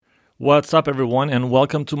What's up, everyone, and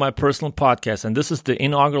welcome to my personal podcast. And this is the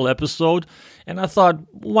inaugural episode. And I thought,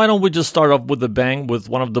 why don't we just start off with a bang with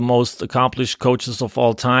one of the most accomplished coaches of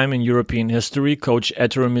all time in European history, Coach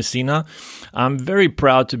Ettore Messina. I'm very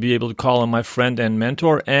proud to be able to call him my friend and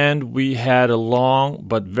mentor. And we had a long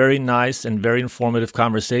but very nice and very informative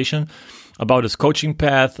conversation about his coaching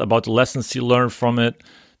path, about the lessons he learned from it,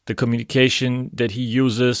 the communication that he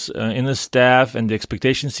uses in his staff, and the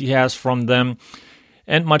expectations he has from them,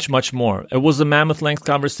 and much, much more. It was a mammoth-length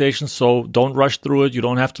conversation, so don't rush through it. You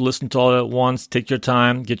don't have to listen to all at once. Take your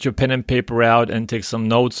time, get your pen and paper out, and take some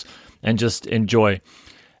notes, and just enjoy.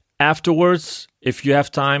 Afterwards, if you have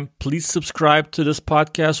time, please subscribe to this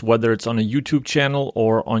podcast, whether it's on a YouTube channel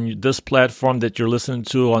or on this platform that you're listening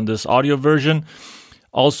to on this audio version.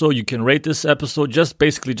 Also, you can rate this episode. Just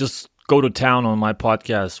go to town on my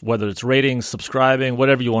podcast, whether it's rating, subscribing,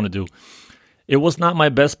 whatever you want to do. It was not my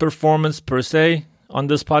best performance per se on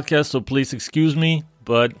this podcast, so please excuse me,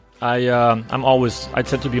 but I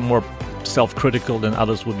tend to be more self-critical than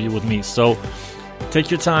others would be with me. So take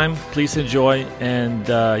your time, please enjoy, and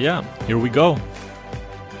here we go.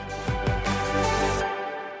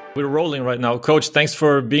 We're rolling right now. Coach, thanks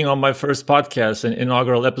for being on my first podcast, an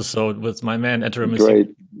inaugural episode with my man, Ettore Messina.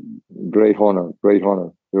 Great honor.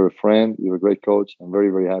 You're a friend, you're a great coach. I'm very,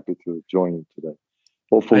 very happy to join you today.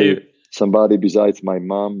 Hopefully somebody besides my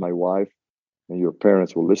mom, my wife, and your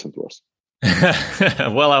parents will listen to us.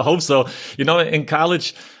 Well, I hope so. You know, in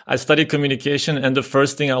college, I studied communication, and the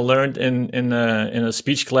first thing I learned in a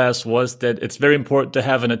speech class was that it's very important to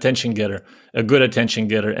have an attention getter, a good attention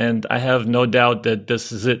getter, and I have no doubt that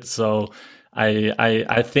this is it. So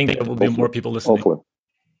I think there will be more people listening. Hopefully.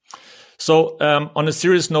 So on a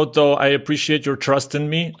serious note, though, I appreciate your trust in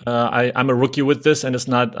me. I'm a rookie with this, and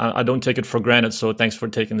I don't take it for granted. So thanks for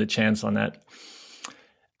taking the chance on that.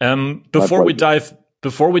 Before we dive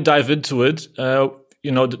into it, the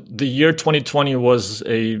year 2020 was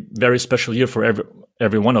a very special year for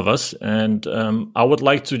every one of us, and I would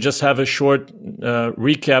like to just have a short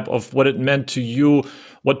recap of what it meant to you,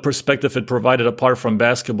 what perspective it provided apart from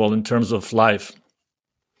basketball in terms of life.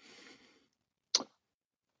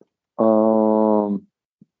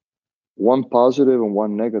 One positive and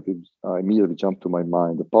one negative immediately jumped to my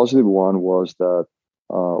mind. The positive one was that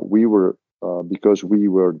we were. Because we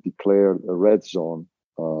were declared a red zone,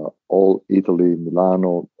 all Italy,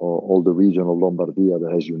 Milano, all the region of Lombardia,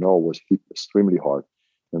 that, as you know, was hit extremely hard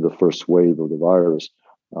in the first wave of the virus.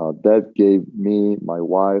 That gave me, my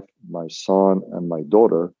wife, my son, and my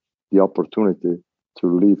daughter the opportunity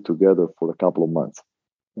to live together for a couple of months.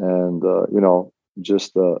 And,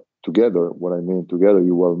 just together, what I mean together,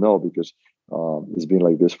 you well know, because it's been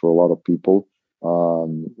like this for a lot of people.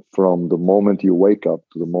 From the moment you wake up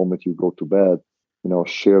to the moment you go to bed,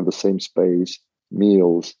 share the same space,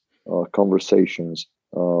 meals, conversations,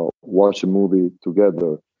 watch a movie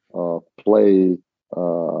together, play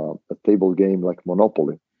a table game like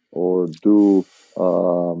Monopoly, or do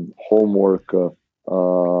homework,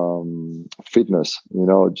 fitness,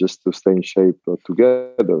 just to stay in shape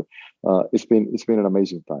together. It's been an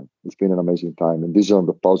amazing time. And this is on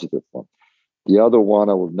the positive one. The other one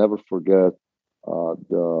I will never forget.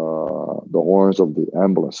 The horns of the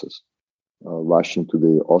ambulances rushing to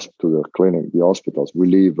the clinic, the hospitals. We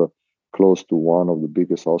live close to one of the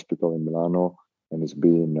biggest hospitals in Milano, and it's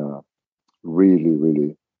been really,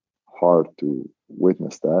 really hard to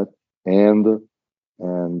witness that. And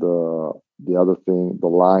the other thing, the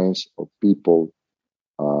lines of people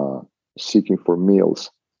seeking for meals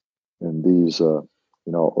in these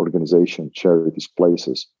organization, charities,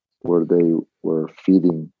 places where they were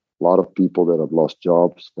feeding a lot of people that have lost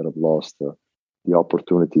jobs, that have lost the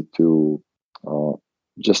opportunity to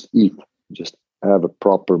just eat, just have a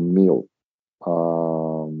proper meal.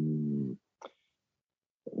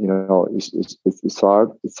 It's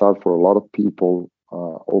hard. It's hard for a lot of people.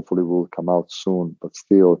 Hopefully, will come out soon. But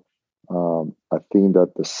still, I think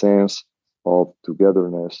that the sense of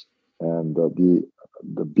togetherness and the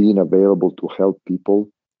being available to help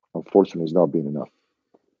people, unfortunately, is not being enough.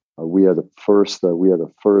 We had the first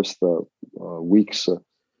weeks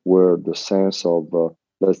where the sense of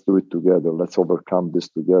let's do it together, let's overcome this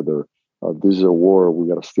together. This is a war, we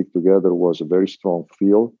got to stick together, was a very strong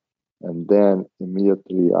feel. And then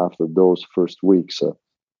immediately after those first weeks,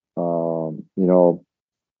 too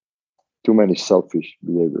many selfish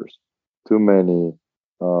behaviors, too many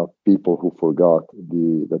people who forgot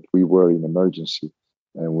that we were in emergency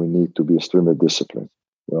and we need to be extremely disciplined.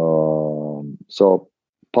 So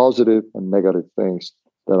positive and negative things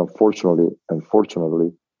that unfortunately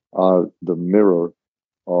are the mirror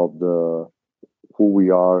of who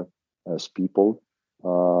we are as people,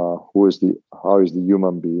 how is the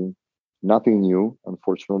human being. Nothing new,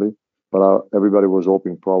 unfortunately, but everybody was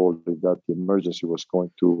hoping probably that the emergency was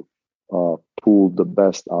going to pull the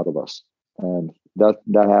best out of us, and that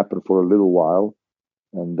happened for a little while,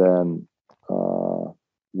 and then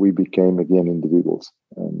we became again individuals,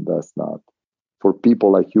 and that's not for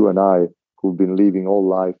people like you and I who've been living all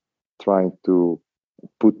life trying to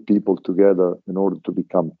put people together in order to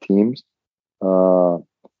become teams.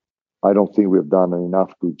 I don't think we've done an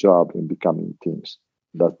enough good job in becoming teams.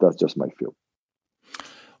 That's just my feel.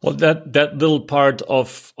 Well, that little part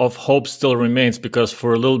of hope still remains, because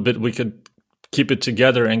for a little bit we could keep it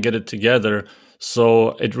together and get it together.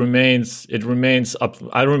 So it remains up.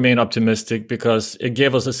 I remain optimistic because it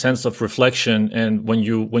gave us a sense of reflection. And when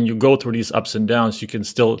you go through these ups and downs,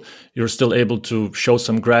 you're still able to show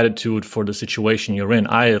some gratitude for the situation you're in.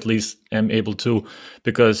 I at least am able to,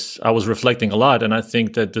 because I was reflecting a lot. And I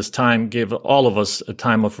think that this time gave all of us a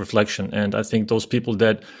time of reflection. And I think those people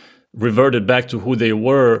that reverted back to who they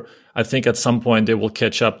were, I think at some point they will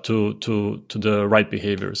catch up to the right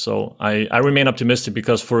behavior. So I remain optimistic,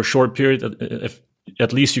 because for a short period, if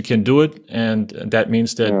at least you can do it, and that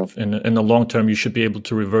means that in the long term you should be able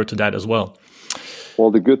to revert to that as well. Well,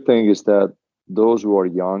 the good thing is that those who are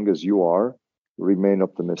young, as you are, remain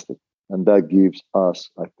optimistic, and that gives us,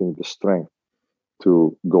 I think, the strength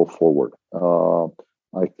to go forward.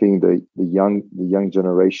 I think the young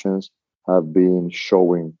generations have been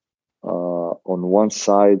showing, on one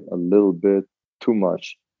side, a little bit too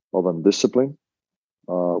much of undiscipline,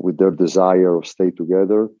 with their desire of stay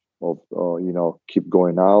together, of keep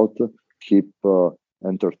going out, keep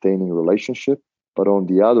entertaining relationship. But on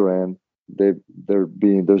the other end,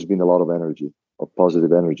 there's been a lot of energy, of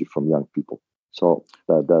positive energy from young people. So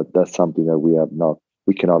that's something that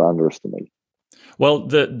we cannot underestimate. Well,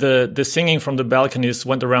 the singing from the balconies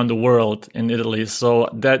went around the world in Italy, so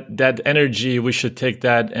that energy, we should take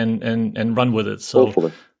that and run with it. So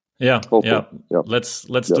hopefully. Yeah.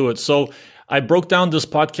 Let's do it. So I broke down this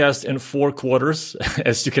podcast in 4 quarters,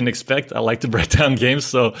 as you can expect. I like to break down games.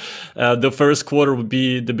 So the first quarter would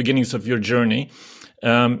be the beginnings of your journey.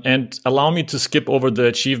 And allow me to skip over the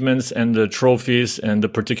achievements and the trophies and the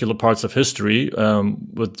particular parts of history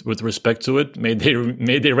with respect to it. May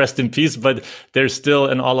they rest in peace, but they're still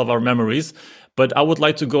in all of our memories. But I would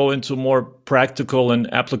like to go into more practical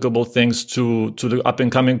and applicable things to the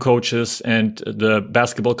up-and-coming coaches and the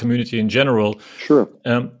basketball community in general. Sure.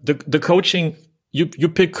 The coaching, you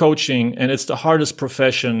pick coaching, and it's the hardest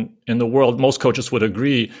profession in the world. Most coaches would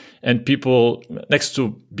agree. And people, next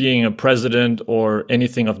to being a president or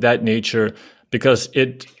anything of that nature, because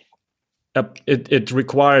it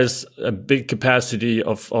requires a big capacity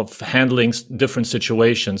of handling different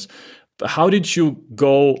situations. How did you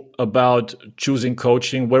go about choosing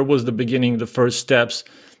coaching? Where was the beginning, the first steps?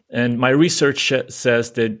 And my research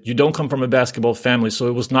says that you don't come from a basketball family, so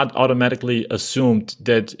it was not automatically assumed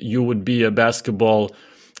that you would be a basketball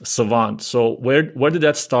savant. So where did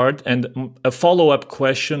that start? And a follow-up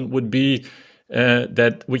question would be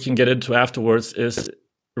that we can get into afterwards is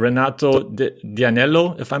Renato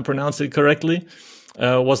Dianello, if I'm pronouncing it correctly,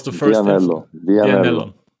 was the first.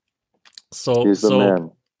 Dianello. So he's the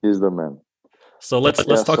man. He's the man. So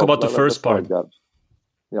let's talk about the first part.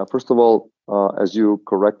 Yeah, first of all, as you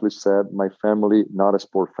correctly said, my family, not a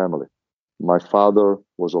sport family. My father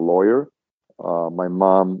was a lawyer. My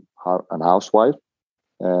mom, an housewife.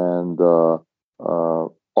 And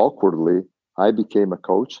awkwardly, I became a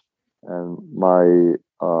coach. And my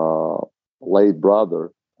late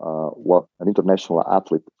brother was an international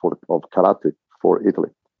athlete of karate for Italy.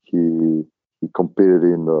 He competed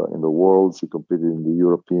in the worlds. He competed in the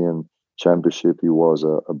European Championship. He was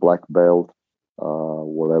a black belt,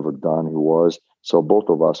 whatever done he was. So both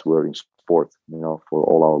of us were in sport, for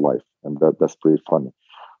all our life, and that's pretty funny.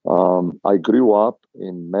 I grew up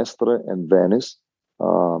in Mestre and Venice.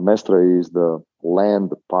 Mestre is the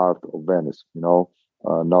land part of Venice, not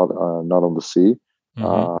on the sea.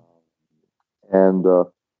 Mm-hmm. And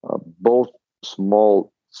both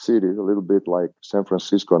small cities, a little bit like San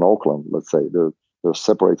Francisco and Oakland, let's say, they're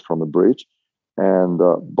separate from a bridge. And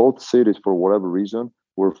both cities, for whatever reason,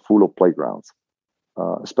 were full of playgrounds.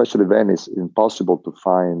 Especially Venice, impossible to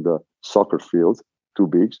find soccer fields, too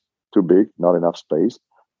big, not enough space.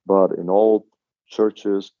 But in all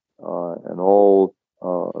churches and all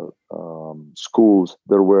schools,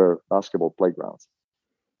 there were basketball playgrounds.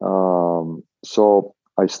 So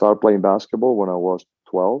I started playing basketball when I was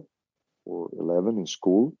 12 or 11 in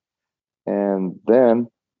school. And then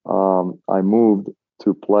I moved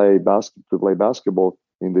to play basketball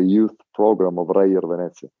in the youth program of Reyer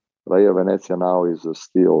Venezia. Reyer Venezia now is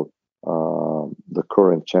still the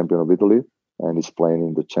current champion of Italy, and he's playing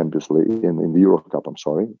in the Champions League, in the Euro Cup, I'm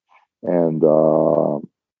sorry. And,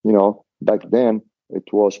 back then, it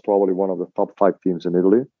was probably one of the top 5 teams in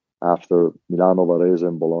Italy after Milano, Varese,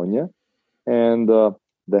 and Bologna. And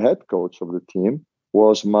the head coach of the team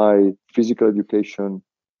was my physical education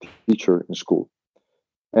teacher in school.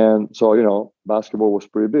 And so, basketball was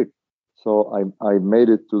pretty big. So I made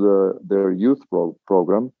it to their youth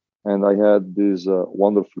program, and I had this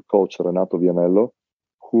wonderful coach, Renato Vianello,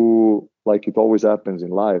 who, like it always happens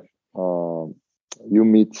in life, you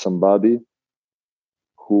meet somebody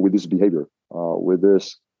who, with this behavior, with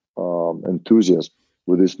this enthusiasm,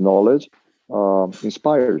 with this knowledge,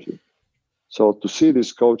 inspires you. So to see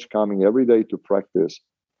this coach coming every day to practice,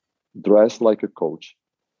 dressed like a coach,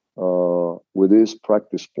 with his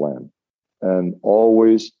practice plan, and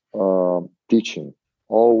always teaching,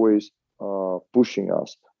 always pushing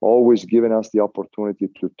us, always giving us the opportunity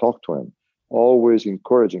to talk to him, always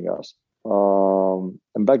encouraging us.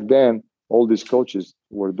 And back then, all these coaches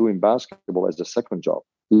were doing basketball as a second job.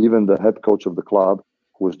 Even the head coach of the club,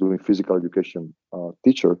 who was doing physical education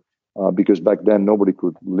teacher, because back then nobody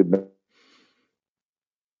could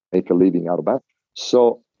make a living out of that.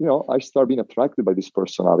 So, I started being attracted by this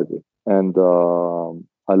personality. And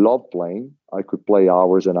I love playing. I could play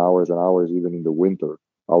hours and hours and hours, even in the winter,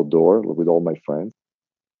 outdoor with all my friends.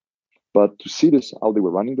 But to see this, how they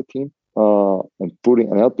were running the team and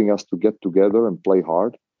helping us to get together and play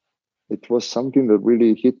hard, it was something that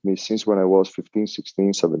really hit me since when I was 15,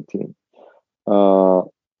 16, 17.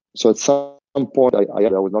 So at some point,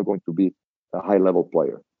 I was not going to be a high-level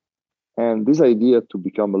player. And this idea to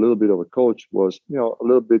become a little bit of a coach was, a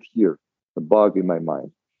little bit here, a bug in my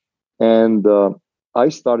mind. And I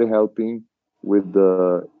started helping with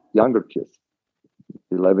the younger kids,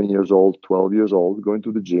 11 years old, 12 years old, going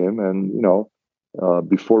to the gym. And,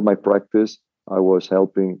 before my practice, I was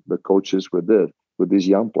helping the coaches with these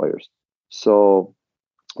young players. So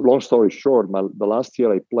long story short, the last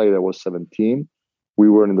year I played, I was 17. We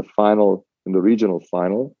were in the regional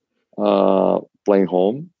final, playing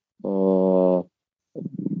home.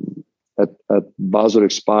 At buzzer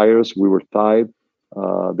expires, we were tied.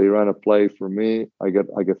 They ran a play for me. I get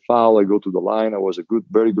fouled. I go to the line. I was a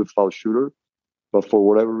very good foul shooter, but for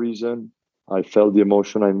whatever reason, I felt the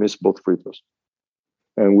emotion. I missed both free throws,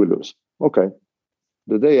 and we lose. Okay.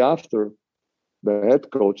 The day after, the head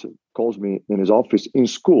coach calls me in his office in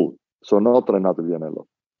school. So not Renato Vianello.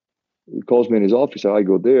 He calls me in his office. I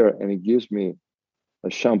go there, and he gives me a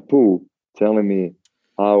shampoo, telling me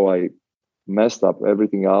how I messed up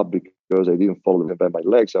everything up because I didn't follow by my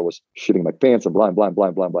legs. I was shitting my pants and blind.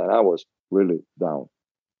 And I was really down.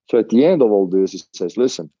 So at the end of all this, he says,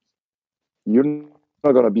 listen, you're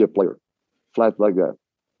not going to be a player flat like that.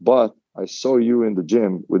 But I saw you in the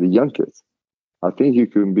gym with the young kids. I think you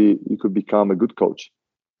could become a good coach.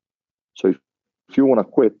 So if you want to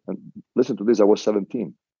quit, and listen to this, I was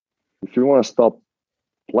 17. If you want to stop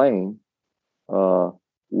playing,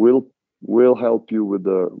 we'll help you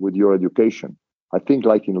with your education. I think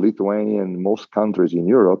like in Lithuania and most countries in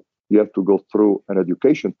Europe, you have to go through an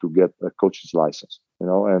education to get a coach's license,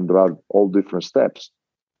 and there are all different steps.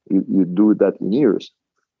 You do that in years.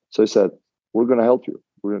 So I said, we're going to help you.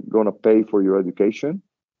 We're going to pay for your education.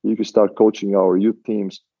 You can start coaching our youth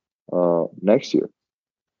teams next year.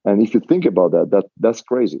 And if you think about that's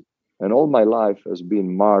crazy. And all my life has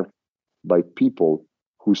been marked by people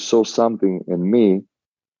who saw something in me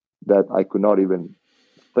that I could not even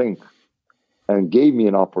think, and gave me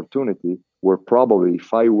an opportunity where probably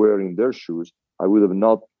if I were in their shoes, I would have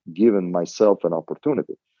not given myself an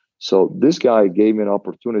opportunity. So this guy gave me an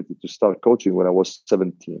opportunity to start coaching when I was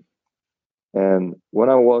 17. And when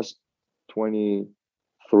I was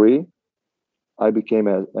 23, I became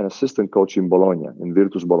an assistant coach in Bologna, in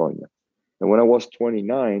Virtus Bologna. And when I was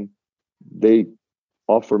 29, they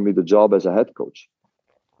offered me the job as a head coach.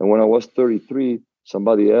 And when I was 33,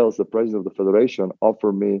 somebody else, the president of the federation,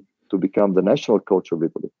 offered me to become the national coach of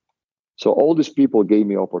Italy. So all these people gave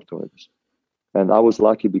me opportunities. And I was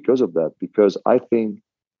lucky because of that, because I think,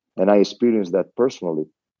 and I experienced that personally,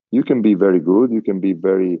 you can be very good, you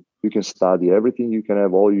can study everything, you can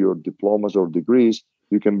have all your diplomas or degrees,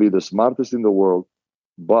 you can be the smartest in the world,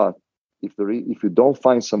 but if you don't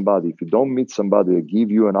find somebody, if you don't meet somebody that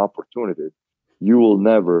give you an opportunity, you will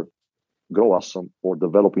never grow awesome or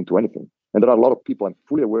develop into anything. And there are a lot of people, I'm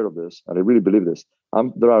fully aware of this, and I really believe this.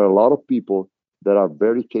 There are a lot of people that are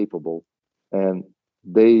very capable, and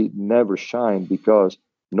they never shine because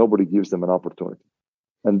nobody gives them an opportunity.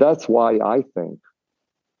 And that's why I think,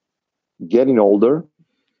 getting older,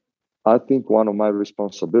 I think one of my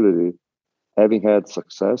responsibility, having had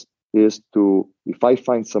success, is to, if I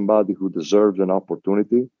find somebody who deserves an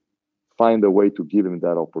opportunity, find a way to give him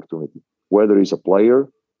that opportunity, whether he's a player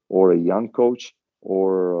or a young coach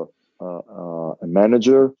or a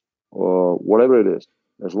manager or whatever it is.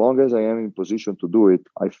 As long as I am in position to do it,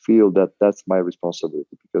 I feel that that's my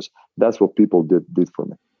responsibility, because that's what people did for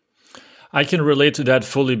me. I can relate to that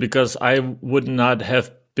fully, because I would not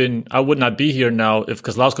be here now if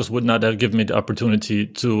Kazlauskas would not have given me the opportunity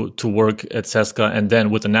to work at CSKA and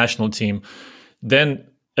then with the national team. Then,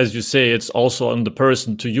 as you say, it's also on the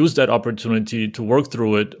person to use that opportunity to work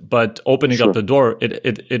through it. But opening up the door,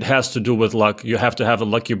 it has to do with luck. You have to have a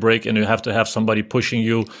lucky break, and you have to have somebody pushing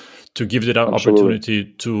you to give you that opportunity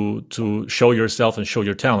to show yourself and show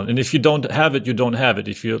your talent. And if you don't have it, you don't have it.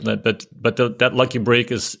 If you that lucky break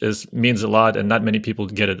is means a lot, and not many people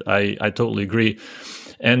get it. I totally agree.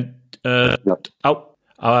 And I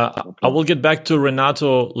will get back to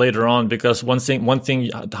Renato later on, because one thing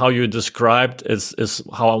how you described is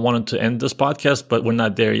how I wanted to end this podcast, but we're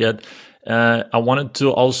not there yet. I wanted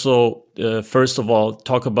to also first of all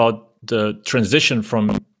talk about the transition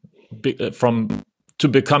from to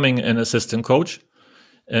becoming an assistant coach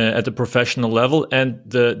at the professional level, and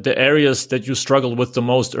the areas that you struggled with the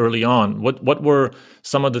most early on. What were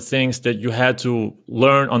some of the things that you had to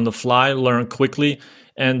learn on the fly, learn quickly,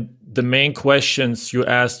 and the main questions you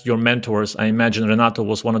asked your mentors? I imagine Renato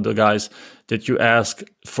was one of the guys that you asked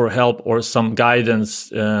for help or some guidance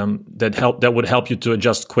that would help you to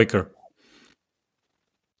adjust quicker.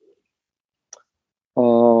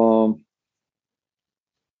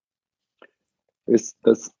 It's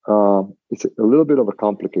a little bit of a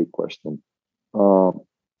complicated question.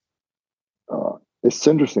 It's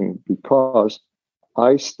interesting because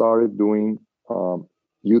I started doing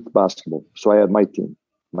youth basketball. So I had my team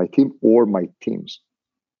or my teams.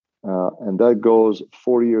 And that goes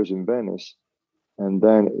 4 years in Venice. And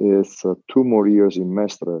then it's 2 more years in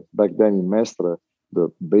Mestre. Back then in Mestre,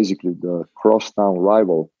 basically the crosstown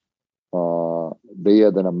rival, they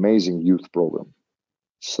had an amazing youth program.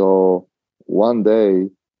 So one day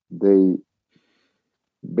they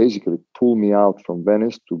basically pulled me out from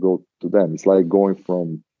Venice to go to them. It's like going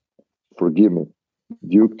from, forgive me,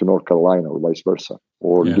 Duke to North Carolina or vice versa,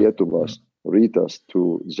 or Lietuvas, Ritas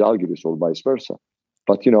to Žalgiris or vice versa.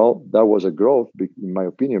 But, that was a growth, in my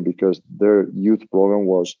opinion, because their youth program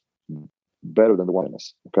was better than the one in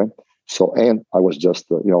us. Okay. So, and I was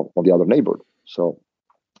just, on the other neighborhood. So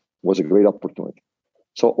it was a great opportunity.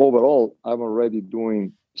 So overall, I'm already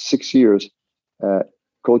doing 6 years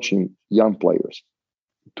coaching young players,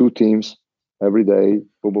 2 teams every day,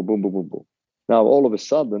 boom, boom, boom, boom, boom, boom. Now, all of a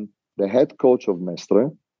sudden, the head coach of Mestre,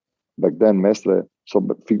 back then Mestre, so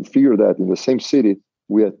figure that in the same city,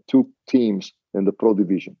 we had 2 teams in the pro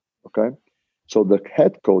division, okay? So the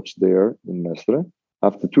head coach there in Mestre,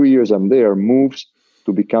 after 2 years I'm there, moves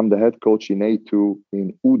to become the head coach in A2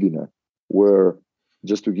 in Udine, where,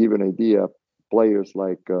 just to give an idea, players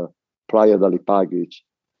like Praja Dalipagic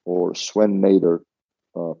or Sven Nader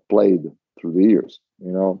played through the years,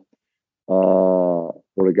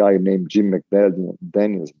 or a guy named Jim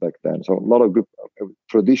McDaniels back then. So a lot of good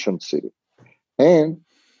tradition city. And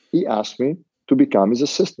he asked me to become his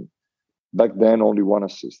assistant. Back then, only one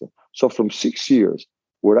assistant. So from 6 years,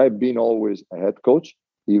 where I've been always a head coach,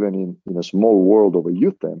 even in a small world of a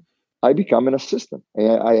youth team, I become an assistant.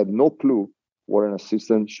 And I had no clue what an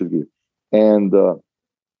assistant should give. And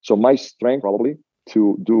so my strength probably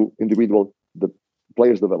to do the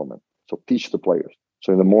players development. So teach the players.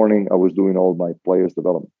 So in the morning, I was doing all my players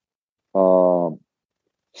development.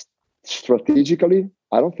 Strategically,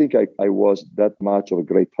 I don't think I was that much of a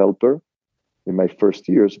great helper in my first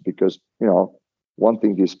years, because, one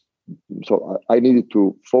thing is, so I needed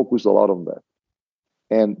to focus a lot on that.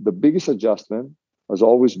 And the biggest adjustment has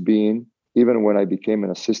always been, even when I became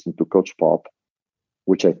an assistant to Coach Pop,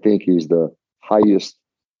 which I think is the highest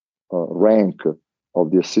rank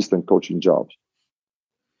of the assistant coaching jobs.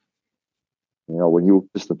 When you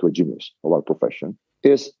listen to a genius of our profession,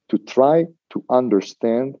 is to try to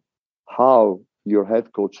understand how your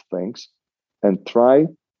head coach thinks and try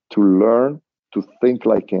to learn to think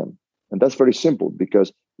like him. And that's very simple,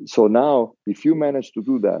 because so now if you manage to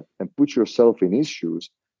do that and put yourself in his shoes,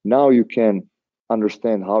 now you can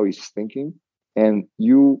understand how he's thinking, and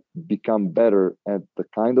you become better at the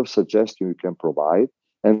kind of suggestion you can provide,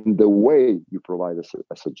 and the way you provide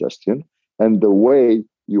a suggestion, and the way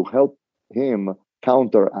you help him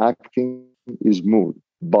counteracting his mood.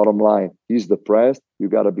 Bottom line, he's depressed, you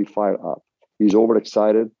got to be fired up. He's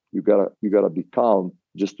overexcited, you gotta be calm,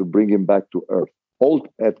 just to bring him back to earth. All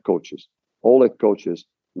head coaches,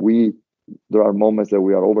 we there are moments that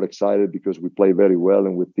we are overexcited because we play very well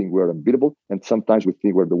and we think we're unbeatable. And sometimes we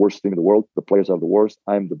think we're the worst team in the world. The players are the worst.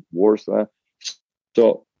 I'm the worst.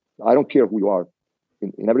 So I don't care who you are.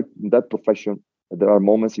 In that profession, there are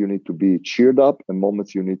moments you need to be cheered up and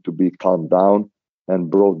moments you need to be calmed down and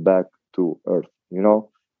brought back to earth,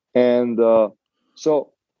 And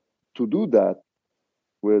so to do that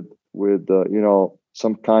with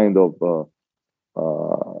some kind of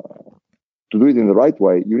to do it in the right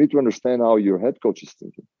way, you need to understand how your head coach is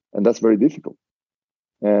thinking, and that's very difficult.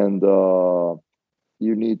 And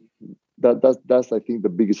you need that's I think the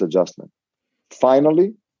biggest adjustment.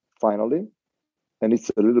 Finally, and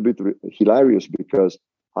it's a little bit hilarious because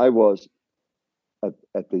I was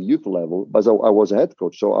at the youth level, but I was a head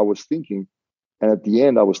coach, so I was thinking, and at the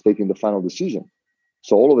end I was taking the final decision.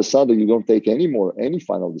 So all of a sudden you don't take any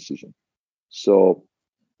final decision. So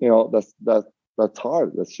that's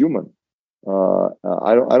hard. That's human.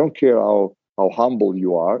 I don't care how humble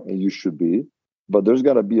you are, and you should be, but there's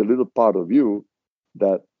got to be a little part of you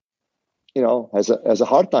that has a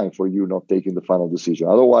hard time for you not taking the final decision.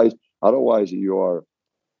 Otherwise you are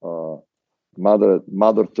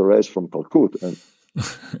Mother Teresa from Calcutta, and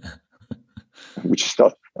which is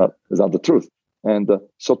not the truth. And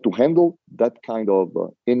so to handle that kind of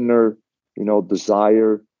inner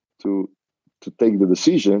desire to take the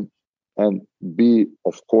decision and be,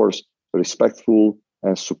 of course, respectful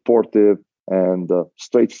and supportive and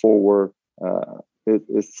straightforward,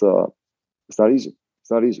 it's not easy.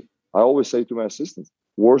 It's not easy. I always say to my assistants,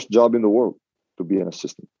 worst job in the world to be an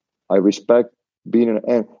assistant. I respect being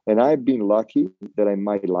and I've been lucky that in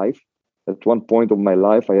my life, at one point of my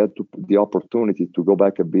life, I had the opportunity to go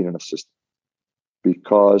back and be an assistant,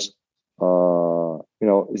 because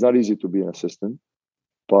it's not easy to be an assistant,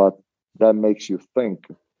 but that makes you think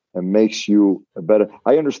and makes you better.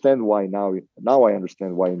 I understand why now. I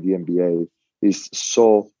understand why in the NBA is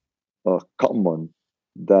so common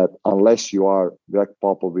that unless you are Greg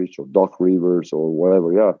Popovich or Doc Rivers or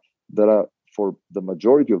whatever, there are, for the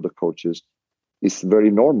majority of the coaches, it's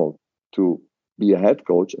very normal to be a head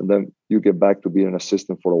coach, and then you get back to being an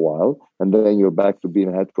assistant for a while, and then you're back to being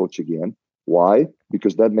a head coach again. Why?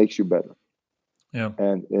 Because that makes you better. Yeah.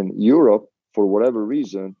 And in Europe, for whatever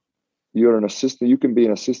reason, you're an assistant. You can be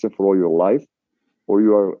an assistant for all your life, or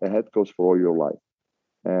you are a head coach for all your life.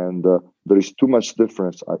 And there is too much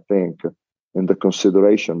difference, I think, in the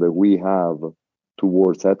consideration that we have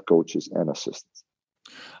towards head coaches and assistants.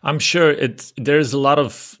 I'm sure there's a lot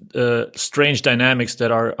of strange dynamics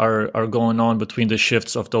that are going on between the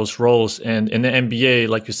shifts of those roles. And in the NBA,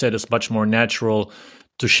 like you said, it's much more natural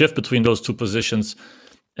to shift between those two positions.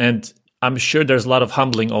 And I'm sure there's a lot of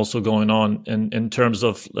humbling also going on in terms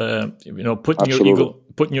of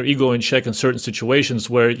putting your ego in check in certain situations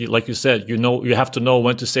where, like you said, you have to know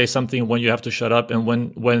when to say something, when you have to shut up, and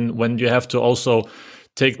when you have to also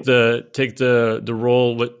take the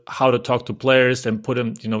role with how to talk to players and put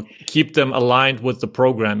them, keep them aligned with the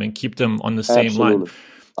program and keep them on the same line.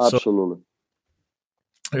 Absolutely.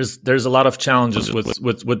 So there's a lot of challenges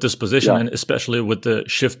with this position, and especially with the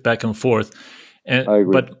shift back and forth. And I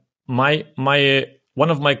agree. But my one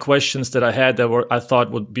of my questions that I had I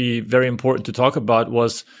thought would be very important to talk about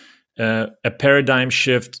was a paradigm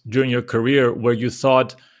shift during your career where you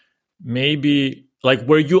thought maybe, like,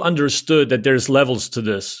 where you understood that there's levels to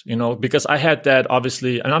this, because I had that,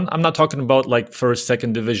 obviously, and I'm not talking about like first,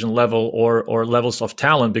 second division level or levels of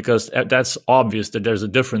talent, because that's obvious that there's a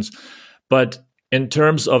difference. But in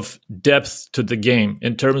terms of depth to the game,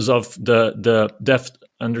 in terms of the depth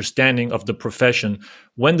understanding of the profession,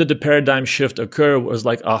 when did the paradigm shift occur? Was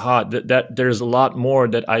like, aha, that there's a lot more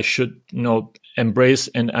that I should embrace,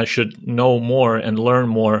 and I should know more and learn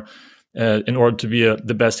more in order to be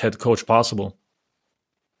the best head coach possible.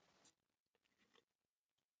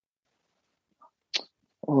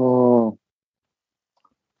 Well,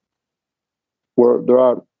 there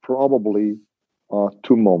are probably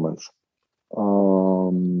two moments.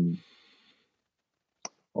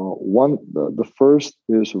 One, the first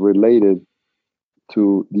is related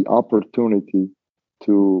to the opportunity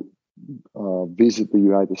to visit the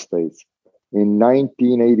United States. In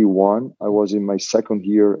 1981, I was in my second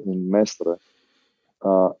year in Mestre,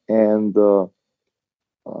 and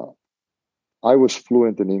I was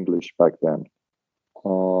fluent in English back then.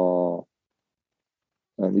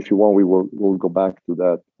 And if you want, we'll go back to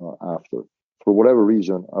that after. For whatever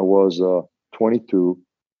reason, I was 22,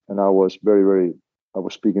 and I was I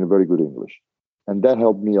was speaking very good English, and that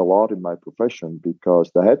helped me a lot in my profession, because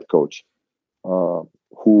the head coach,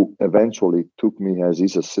 who eventually took me as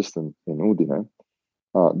his assistant in Udine,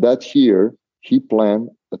 that year he planned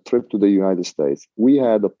a trip to the United States. We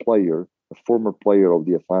had a player a former player of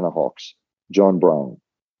the Atlanta Hawks, John Brown.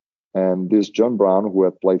 And this John Brown, who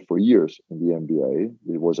had played for years in the NBA,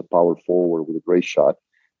 he was a power forward with a great shot.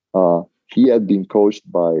 He had been coached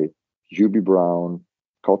by Hubie Brown,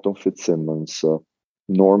 Cotton Fitzsimmons,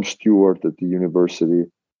 Norm Stewart at the University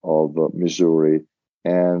of Missouri,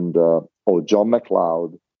 and John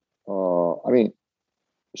McLeod.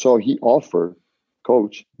 So he offered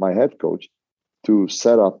my head coach, to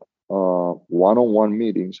set up one-on-one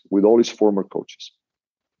meetings with all his former coaches.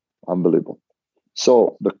 Unbelievable.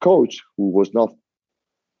 So the coach, who was not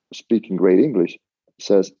speaking great English,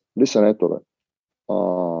 says, "Listen, Ettore,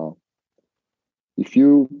 if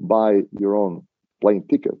you buy your own plane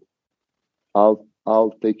ticket,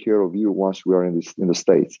 I'll take care of you once we are in the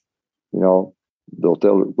States. The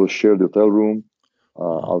hotel, we'll share the hotel room.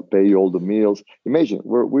 I'll pay you all the meals." Imagine,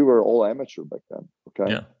 we were all amateur back then.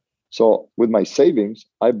 Okay. Yeah. So with my savings,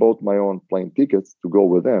 I bought my own plane tickets to go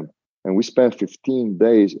with them. And we spent 15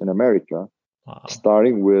 days in America,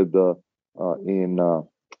 starting with in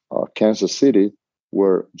Kansas City,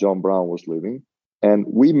 where John Brown was living. And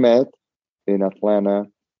we met in Atlanta,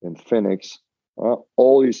 in Phoenix,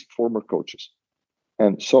 all his former coaches.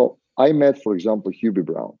 And so I met, for example, Hubie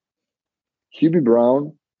Brown. Hubie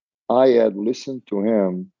Brown, I had listened to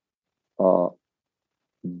him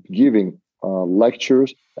giving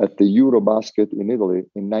lectures at the Eurobasket in Italy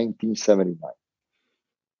in 1979.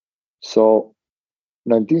 So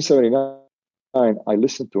 1979, I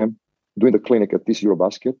listened to him doing the clinic at this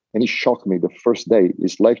Eurobasket, and he shocked me the first day.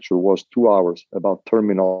 His lecture was 2 hours about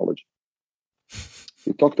terminology.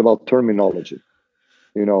 He talked about terminology,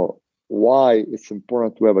 why it's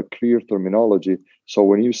important to have a clear terminology. So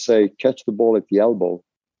when you say catch the ball at the elbow,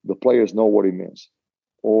 the players know what it means,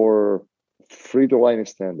 or free throw line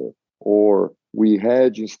extender, or we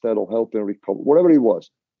hedge instead of help and recover, whatever it was.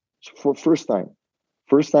 So for first time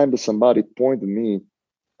that somebody pointed me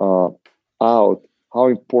out how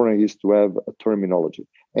important it is to have a terminology.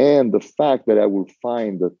 And the fact that I will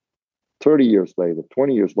find that 30 years later,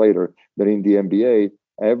 20 years later, that in the NBA,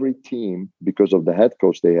 every team, because of the head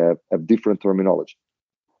coach they have different terminology,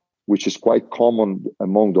 which is quite common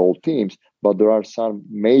among the old teams, but there are some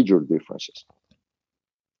major differences.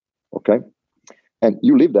 Okay? And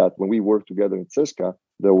you live that when we worked together in CSKA.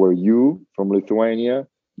 There were you from Lithuania,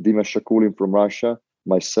 Dima Shakulin from Russia,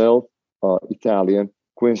 myself, Italian,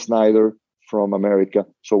 Quinn Snyder from America.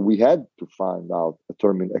 So we had to find out a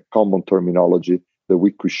common terminology that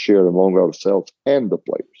we could share among ourselves and the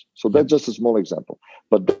players. So that's just a small example.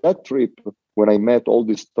 But that trip, when I met all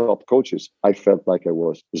these top coaches, I felt like I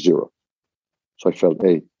was zero. So I felt,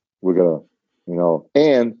 hey, we're gonna,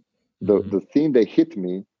 and the thing that hit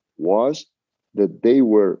me was that they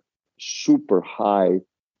were super high,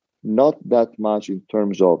 not that much in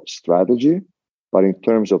terms of strategy, but in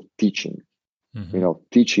terms of teaching,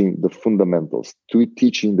 teaching the fundamentals,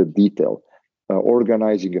 teaching the detail,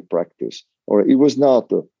 organizing a practice. Or it was not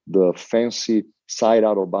the fancy side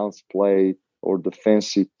out of bounds play or the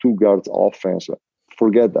fancy two guards offense.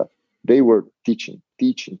 Forget that. They were teaching,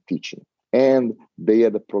 and they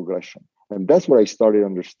had a progression. And that's where I started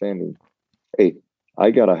understanding, hey,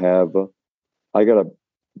 I gotta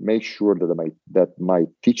make sure that my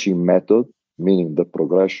teaching method, meaning the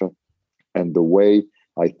progression and the way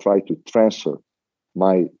I try to transfer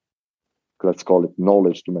my, let's call it,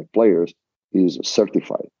 knowledge to my players, is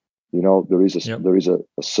certified. There is a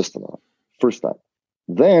system. First time.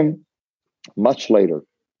 Then, much later,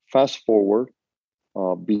 fast forward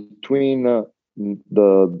between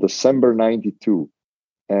the December 92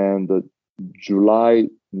 and the July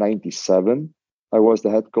 97, I was the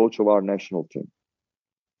head coach of our national team.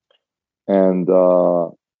 And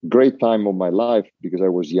great time of my life because I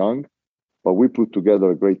was young, but we put together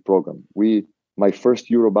a great program. My first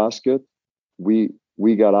Eurobasket, we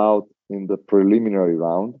got out in the preliminary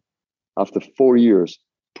round after 4 years,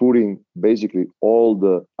 putting basically all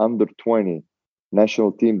the under 20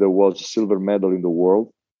 national team that was silver medal in the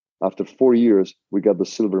world. After 4 years, we got the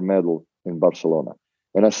silver medal in Barcelona.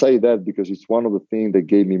 And I say that because it's one of the things that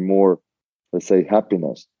gave me more, let's say,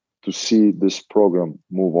 happiness to see this program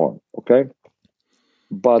move on. Okay.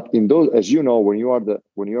 But in those, as you know, when you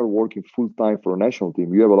are working full time for a national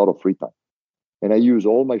team, you have a lot of free time. And I use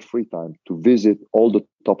all my free time to visit all the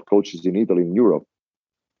top coaches in Italy and Europe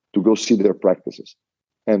to go see their practices.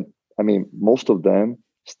 And I mean, most of them,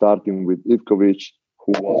 starting with Ivkovic,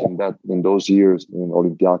 who was in those years in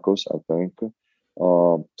Olympiacos, I think,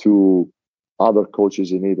 to other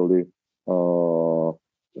coaches in Italy.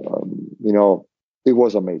 It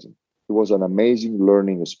was amazing. It was an amazing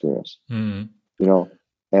learning experience. And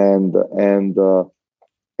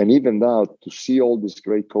even now, to see all these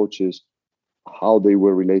great coaches how they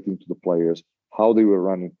were relating to the players, how they were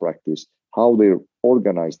running practice, how they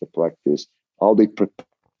organized the practice, how they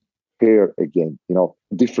prepare a game,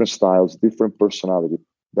 different styles, different personality.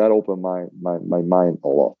 That opened my mind a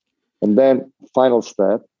lot. And then final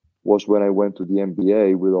step was when I went to the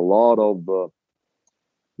NBA with a lot of,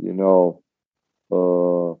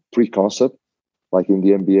 pre-concept. Like in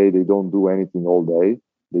the NBA, they don't do anything all day.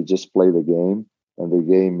 They just play the game, and the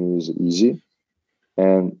game is easy.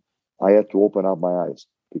 And I had to open up my eyes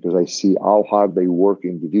because I see how hard they work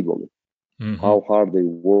individually, how hard they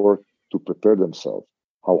work to prepare themselves,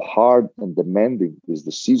 how hard and demanding is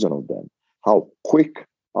the season of them, how quick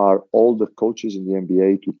are all the coaches in the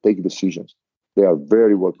NBA to take decisions. They are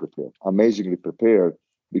very well prepared, amazingly prepared,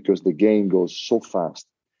 because the game goes so fast.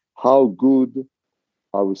 How good,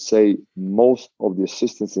 I would say, most of the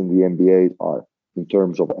assistants in the NBA are in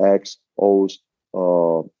terms of X, O's,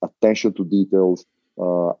 attention to details,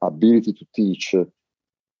 ability to teach.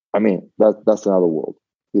 I mean, that's another world.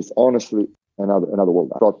 It's honestly another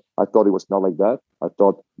world. I thought it was not like that. I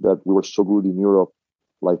thought that we were so good in Europe,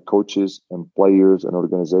 like coaches and players and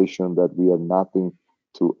organization, that we had nothing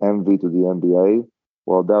to envy to the NBA.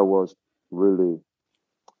 Well, that was really,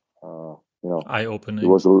 eye-opening. It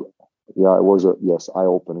was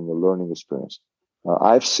eye-opening, a learning experience.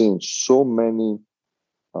 I've seen so many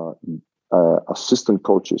assistant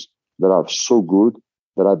coaches that are so good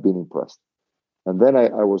that I've been impressed. And then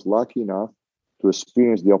I was lucky enough to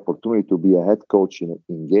experience the opportunity to be a head coach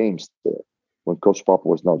in games there when Coach Papa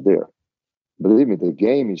was not there. Believe me, the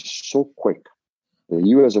game is so quick.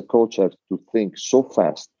 You as a coach have to think so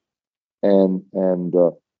fast, and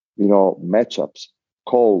matchups,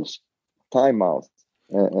 calls, timeouts,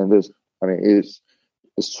 and this. I mean,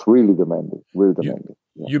 it's really demanding. Really demanding.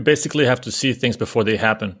 You basically have to see things before they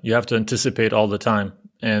happen. You have to anticipate all the time.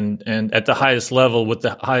 And at the highest level, with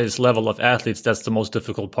the highest level of athletes, that's the most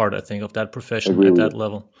difficult part, I think, of that profession at that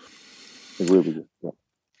level. I agree with you. Yeah.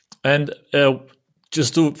 And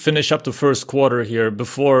just to finish up the first quarter here,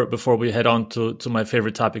 before we head on to my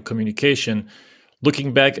favorite topic, communication,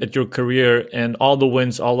 looking back at your career and all the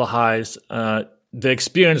wins, all the highs, the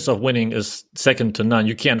experience of winning is second to none.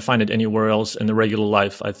 You can't find it anywhere else in the regular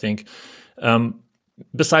life, I think.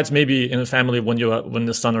 Besides maybe in a family when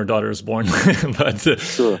the son or daughter is born, but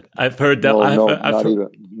sure. I've heard that.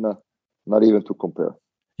 Not even to compare.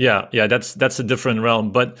 Yeah, that's a different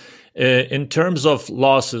realm. But in terms of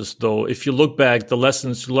losses, though, if you look back, the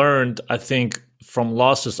lessons learned, I think, from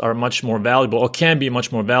losses are much more valuable, or can be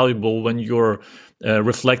much more valuable when you're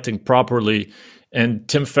reflecting properly. And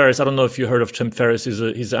Tim Ferriss, I don't know if you heard of Tim Ferriss.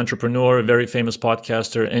 He's an entrepreneur, a very famous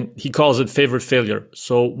podcaster, and he calls it favorite failure.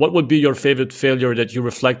 So what would be your favorite failure that you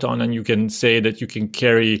reflect on and you can say that you can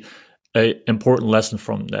carry an important lesson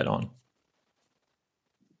from that on?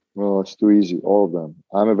 Well, it's too easy, all of them.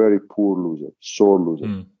 I'm a very poor loser, sore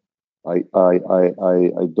loser. I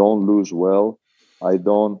don't lose well. I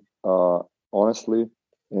don't, honestly,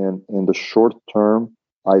 in the short term,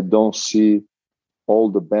 I don't see all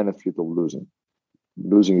the benefit of losing.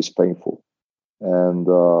 Losing is painful, and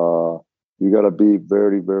you got to be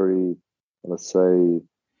very, very, let's say,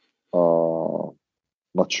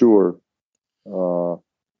 mature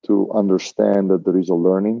to understand that there is a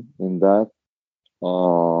learning in that.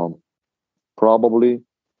 Probably,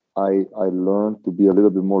 I learned to be a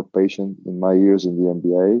little bit more patient in my years in the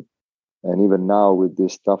NBA, and even now with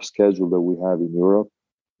this tough schedule that we have in Europe,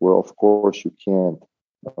 where of course you can't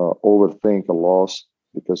overthink a loss,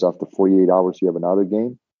 because after 48 hours you have another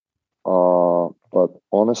game. But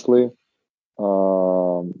honestly,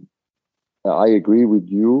 I agree with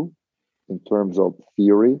you in terms of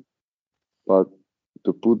theory, but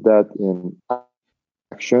to put that in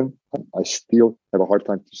action, I still have a hard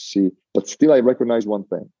time to see. But still, I recognize one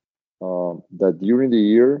thing, that during the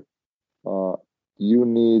year, you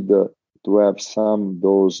need to have some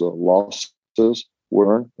those losses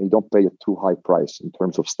where you don't pay a too high price in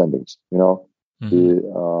terms of standings,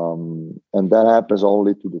 and that happens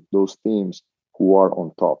only to those teams who are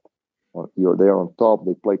on top. They are on top.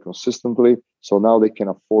 They play consistently, so now they can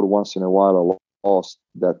afford once in a while a loss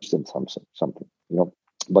that's something.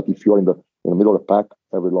 But if you're in the middle of the pack,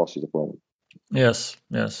 every loss is a problem. Yes,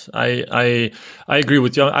 I agree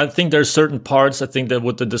with you. I think there's certain parts. I think that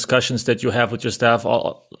with the discussions that you have with your staff,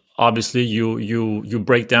 obviously you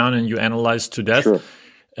break down and you analyze to death. Sure.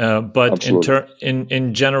 But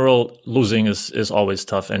in general, losing is always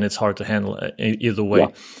tough, and it's hard to handle either way.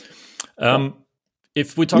 Yeah.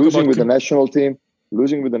 If we talk losing about with the national team,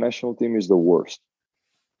 is the worst,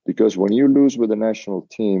 because when you lose with the national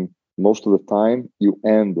team, most of the time you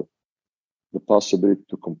end the possibility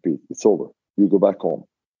to compete. It's over. You go back home.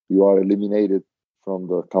 You are eliminated from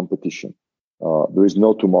the competition. There is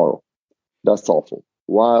no tomorrow. That's awful.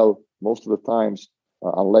 While most of the times,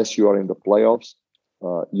 unless you are in the playoffs,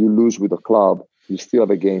 you lose with a club, you still have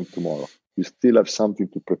a game tomorrow. You still have something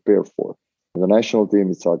to prepare for. In the national team,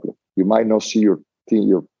 it's ugly. You might not see your team,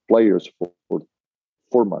 your players for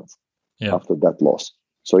 4 months after that loss.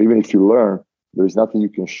 So even if you learn, there is nothing you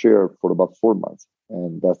can share for about 4 months,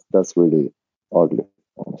 and that's really ugly,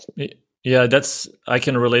 honestly. Yeah, I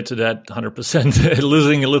can relate to that 100%.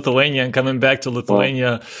 Losing Lithuania and coming back to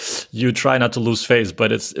Lithuania, you try not to lose face,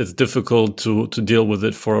 but it's difficult to deal with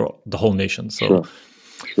it for the whole nation. So,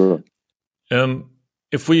 sure.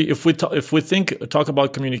 If we talk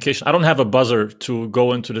about communication, I don't have a buzzer to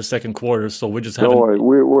go into the second quarter, so we just have. Don't worry,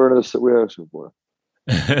 we're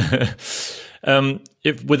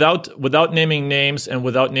if without naming names and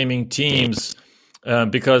without naming teams.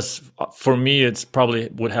 Because for me, it's probably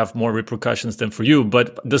would have more repercussions than for you.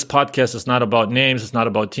 But this podcast is not about names. It's not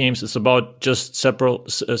about teams. It's about just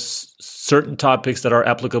certain topics that are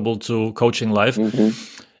applicable to coaching life.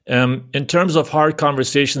 In terms of hard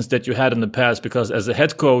conversations that you had in the past, because as a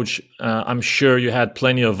head coach, I'm sure you had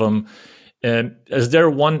plenty of them. Is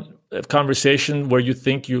there one conversation where you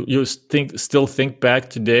think still think back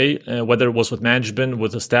today, whether it was with management,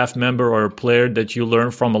 with a staff member or a player that you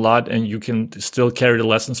learned from a lot, and you can still carry the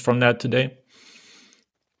lessons from that today?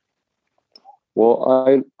 Well,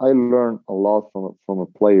 I learn a lot from a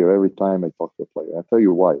player every time I talk to a player. I'll tell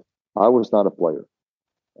you why. I was not a player.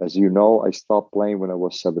 As you know, I stopped playing when I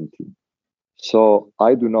was 17. So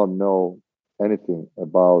I do not know anything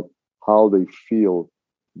about how they feel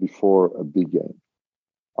before a big game,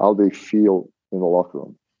 how they feel in the locker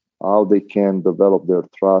room, how they can develop their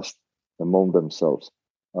trust among themselves.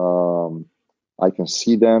 I can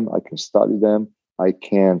see them, I can study them, I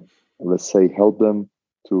can, let's say, help them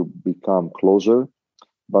to become closer.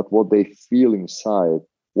 But what they feel inside,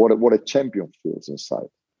 what a champion feels inside,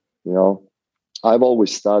 you know, I've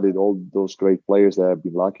always studied all those great players that I've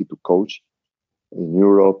been lucky to coach in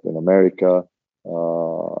Europe, in America,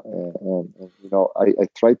 and you know, I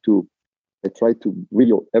try to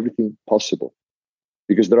real everything possible,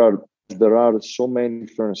 because there are so many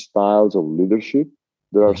different styles of leadership.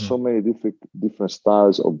 There are so many different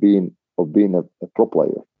styles of being a pro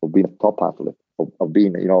player, of being a top athlete, of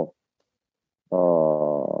being, you know,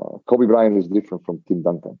 Kobe Bryant is different from Tim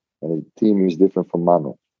Duncan, and his team is different from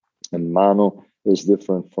Manu, and Manu is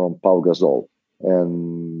different from Pau Gasol,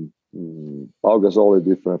 and Pau Gasol is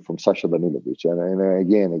different from Sasha Danilovic, and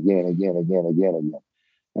again.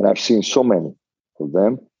 And I've seen so many of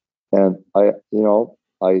them, and I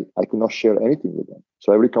could not share anything with them.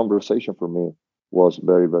 So every conversation for me was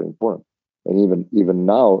very, very important. And even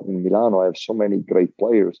now in Milano, I have so many great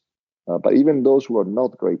players, but even those who are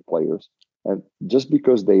not great players, and just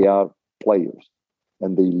because they are players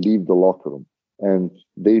and they leave the locker room and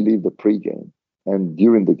they leave the pregame and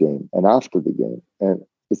during the game and after the game, and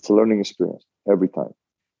it's a learning experience every time.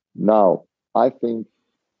 Now, I think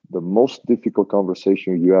the most difficult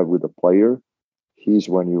conversation you have with a player is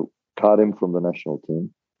when you cut him from the national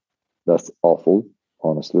team. That's awful,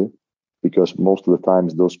 honestly, because most of the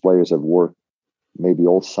times those players have worked maybe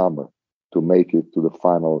all summer to make it to the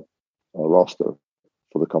final roster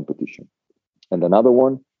for the competition. And another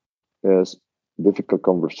one is difficult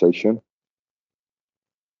conversation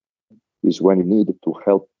is when you need to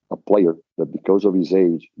help a player that because of his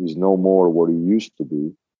age is no more what he used to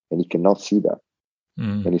be, and he cannot see that.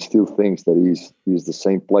 And he still thinks that he's the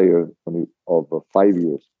same player of 5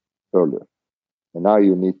 years earlier. And now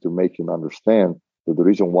you need to make him understand that the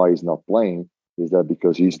reason why he's not playing is that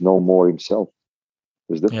because he's no more himself.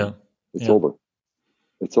 It's different. It's over.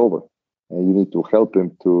 It's over. And you need to help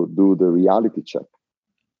him to do the reality check.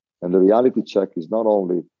 And the reality check is not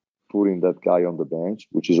only putting that guy on the bench,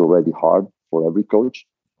 which is already hard for every coach,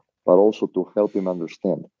 but also to help him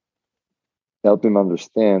understand. Help him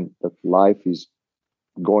understand that life is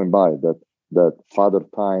going by, that father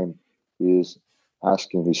time is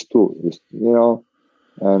asking his tool,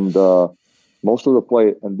 and most of the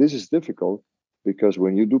play, and this is difficult because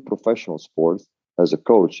when you do professional sports as a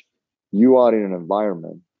coach, you are in an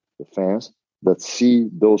environment, the fans that see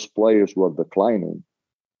those players who are declining,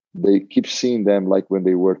 they keep seeing them like when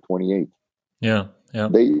they were 28.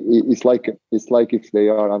 It's like if they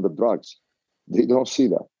are under drugs, they don't see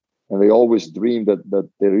that. And they always dream that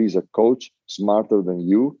there is a coach smarter than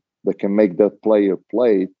you that can make that player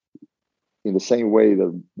play in the same way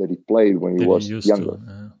that he played when he was younger.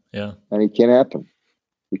 And it can happen.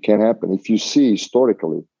 It can happen. If you see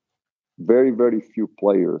historically, very, very few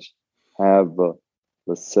players have,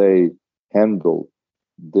 let's say, handled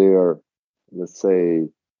their, let's say,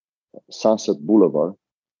 Sunset Boulevard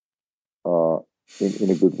in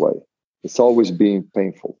a good way. It's always been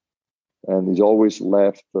painful, and he's always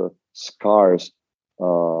left scars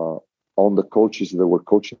on the coaches that were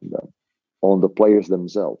coaching them, on the players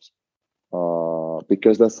themselves,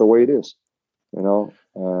 because that's the way it is, you know.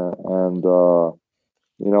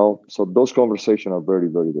 So those conversations are very,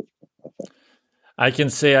 very difficult, I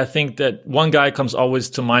think. I think that one guy comes always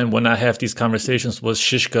to mind when I have these conversations was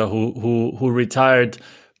Shishka, who retired.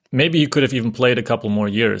 Maybe he could have even played a couple more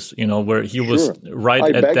years, where he was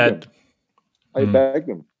right at that. I begged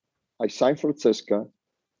him. I signed for Tsiska,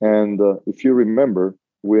 and if you remember,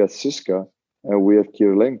 we had Tsiska, and we had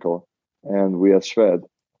Kirilenko, and we had Shved.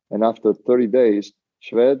 And after 30 days,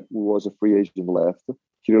 Shved, who was a free agent, left.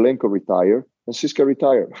 Kirilenko retired, and Tsiska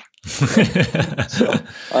retired. So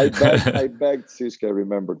I begged Tsiska,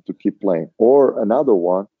 remember, to keep playing. Or another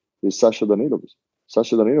one is Sasha Danilovic.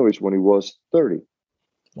 Sasha Danilovic, when he was 30,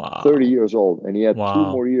 30 years old, and he had 2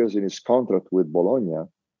 more years in his contract with Bologna,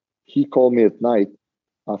 he called me at night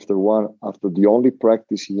after the only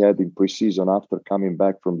practice he had in preseason after coming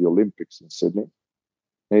back from the Olympics in Sydney.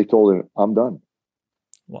 And he told him, I'm done.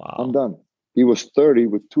 Wow. I'm done. He was 30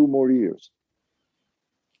 with 2 more years.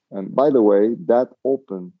 And by the way, that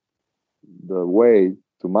opened the way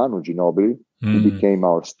to Manu Ginobili, who became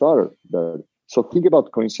our starter. So think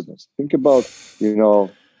about coincidence. Think about,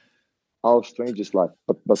 how strange is life.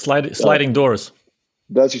 But sliding doors.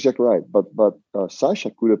 That's exactly right. But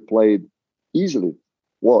Sasha could have played easily.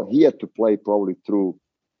 Well, he had to play probably through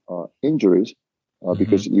injuries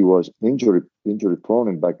because he was injury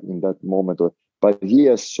prone back in that moment. But he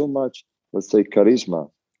has so much, let's say,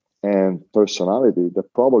 charisma and personality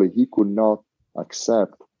that probably he could not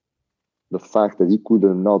accept the fact that he could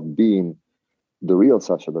have not been the real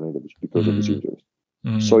Sasha Danilovic because of his injuries.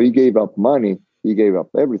 So he gave up money, he gave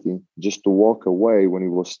up everything just to walk away when he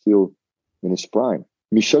was still in his prime.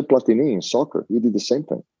 Michel Platini in soccer, he did the same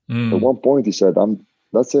thing. At one point he said,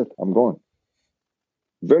 that's it, I'm going.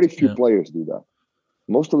 Very few players do that.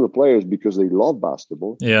 Most of the players, because they love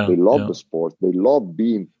basketball, they love the sport, they love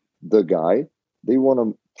being the guy, they want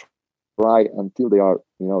to try until they are,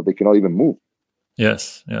 they cannot even move.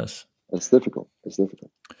 Yes. It's difficult.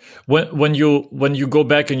 When you go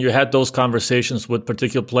back and you had those conversations with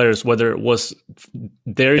particular players, whether it was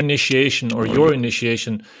their initiation or your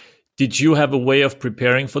initiation, did you have a way of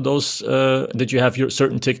preparing for those? Did you have your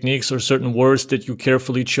certain techniques or certain words that you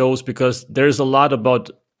carefully chose? Because there's a lot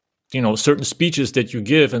about certain speeches that you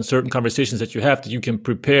give and certain conversations that you have that you can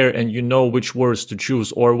prepare and you know which words to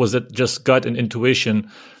choose, or was it just gut and intuition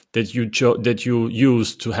that you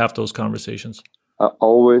used to have those conversations? I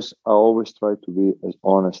always try to be as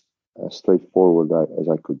honest, as straightforward as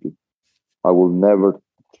I could be. I never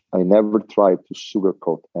try to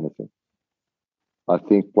sugarcoat anything. I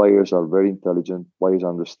think players are very intelligent. Players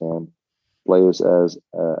understand. Players have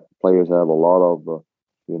a lot of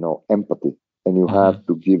empathy, and you have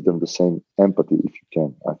to give them the same empathy if you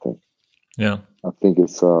can. I think. Yeah. I think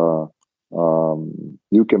it's you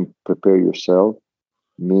can prepare yourself,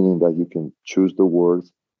 meaning that you can choose the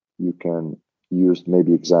words, you can use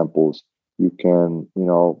maybe examples, you can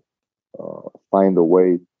find a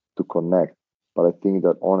way to connect. But I think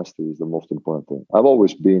that honesty is the most important thing. I've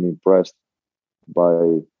always been impressed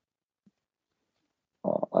by,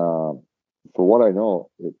 for what I know,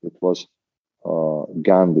 it was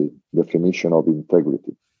Gandhi definition of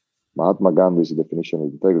integrity. Mahatma Gandhi's definition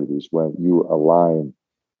of integrity is when you align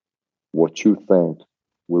what you think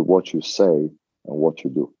with what you say and what you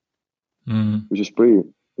do, which is pretty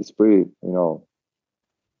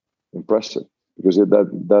impressive, because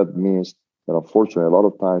that means that unfortunately a lot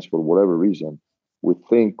of times, for whatever reason, we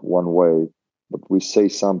think one way, but we say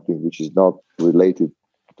something which is not related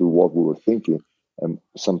to what we were thinking, and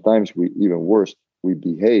sometimes even worse, we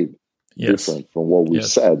behave different from what we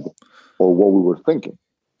said or what we were thinking.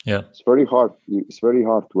 Yeah, it's very hard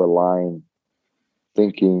to align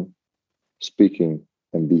thinking, speaking,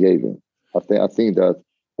 and behaving. I think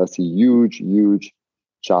that's a huge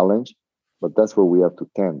challenge, but that's where we have to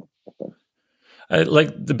tend, I think.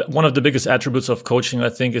 One of the biggest attributes of coaching, I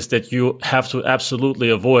think, is that you have to absolutely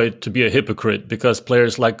avoid to be a hypocrite, because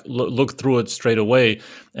players look through it straight away,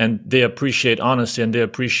 and they appreciate honesty, and they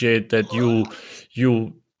appreciate that you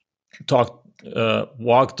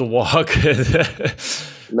walk the walk.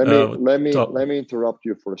 Let me interrupt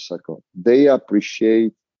you for a second. They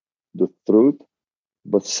appreciate the truth,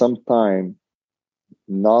 but sometimes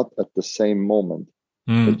not at the same moment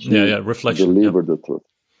that you reflection, deliver the truth.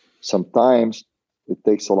 Sometimes it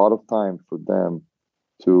takes a lot of time for them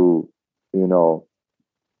to,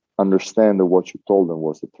 understand that what you told them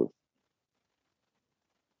was the truth.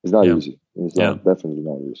 It's not Yeah. easy. It's Yeah. not, definitely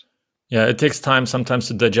not easy. Yeah, it takes time sometimes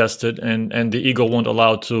to digest it, and the ego won't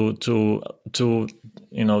allow to to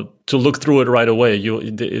look through it right away.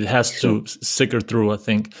 It has to sicker through, I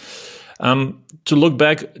think. To look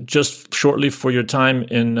back just shortly for your time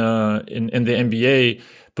in the NBA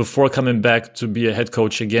before coming back to be a head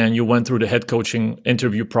coach again, you went through the head coaching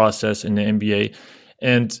interview process in the NBA.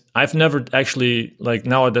 And I've never actually, like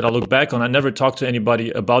now that I look back on, I never talked to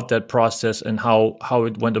anybody about that process and how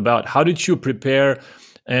it went about. How did you prepare?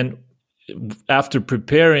 And after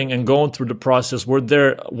preparing and going through the process, were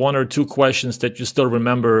there one or two questions that you still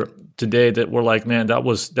remember today that were like, man, that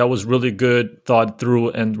was really good, thought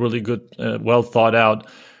through, and really good, well thought out?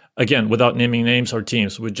 Again, without naming names or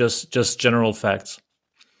teams, with just general facts.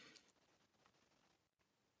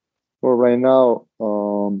 Well, right now,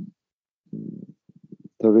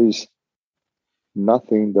 there is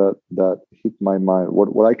nothing that hit my mind.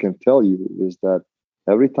 What I can tell you is that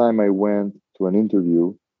every time I went to an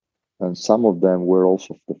interview, and some of them were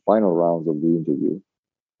also the final rounds of the interview,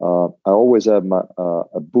 I always have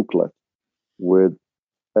a booklet with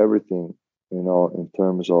everything, in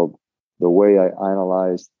terms of the way I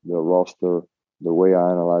analyzed the roster, the way I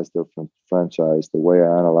analyzed their franchise, the way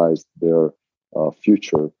I analyzed their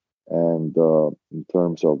future, and in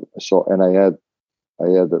terms of and I had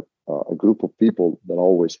a group of people that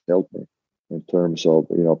always helped me in terms of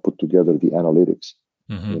put together the analytics,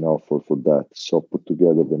 for that. So put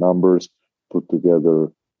together the numbers, put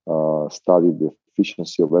together, study the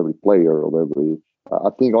efficiency of every player, of every. I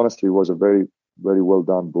think honestly, it was a very very well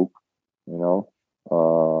done book, you know,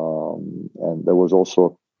 and there was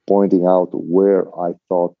also pointing out where I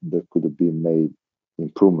thought there could have been made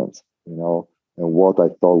improvements, and what I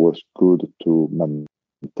thought was good to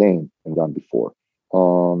maintain and done before.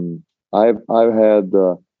 Um, I've had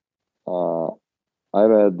uh,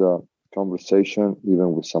 I've had conversation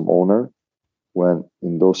even with some owner when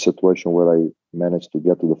in those situations where I managed to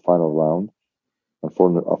get to the final round.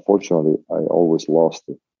 Unfortunately, I always lost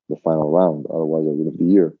the final round. Otherwise, I wouldn't be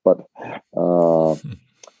here. But uh,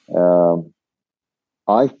 um,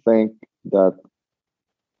 I think that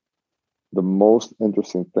the most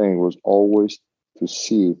interesting thing was always to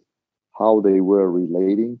see how they were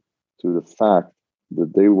relating to the fact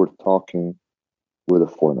that they were talking with a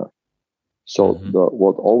foreigner. So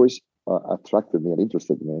what always attracted me and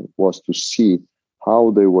interested me was to see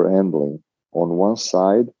how they were handling on one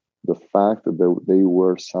side the fact that they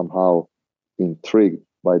were somehow intrigued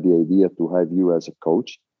by the idea to have you as a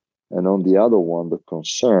coach, and on the other one the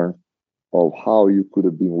concern of how you could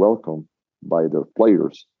have been welcomed by their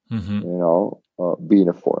players, being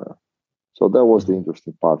a foreigner. So that was the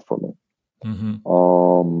interesting part for me.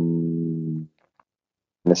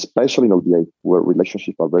 And especially in ODA, where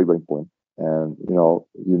relationships are very, very important, and you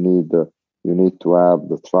need to have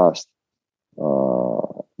the trust,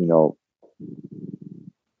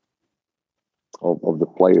 of the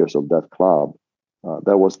players of that club.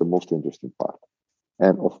 That was the most interesting part.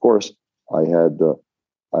 And of course, I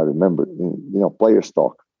remember, players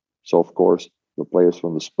talk. So of course, the players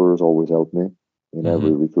from the Spurs always helped me in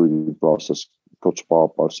every recruiting process. Coach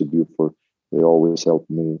Pop, RC Buford, they always helped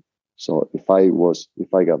me. So if I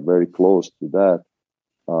got very close to that,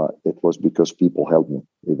 it was because people helped me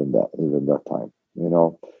even that time,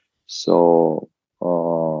 So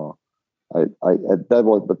that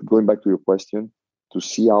was. But going back to your question, to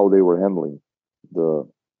see how they were handling the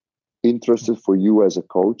interested for you as a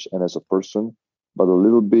coach and as a person, but a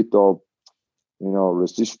little bit of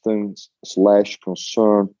resistance /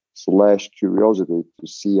 concern / curiosity to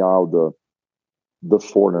see how the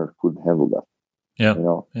foreigner could handle that. Yeah.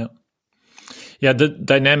 Yeah, the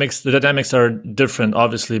dynamics are different,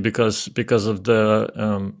 obviously, because of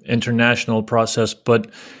the international process. But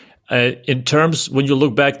in terms, when you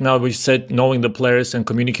look back now, we said knowing the players and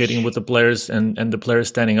communicating with the players and the players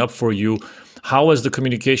standing up for you. How has the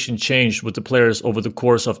communication changed with the players over the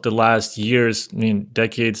course of the last years,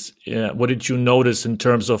 decades? What did you notice in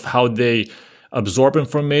terms of how they absorb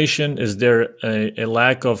information? Is there a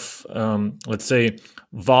lack of, let's say,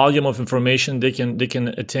 volume of information they can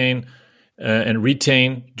attain and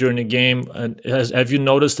retain during the game? Have you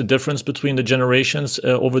noticed the difference between the generations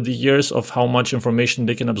over the years of how much information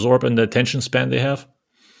they can absorb and the attention span they have?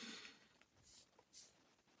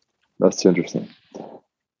 That's interesting.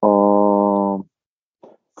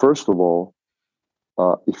 First of all,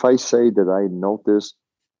 if I say that I notice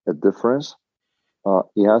a difference,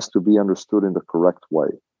 it has to be understood in the correct way.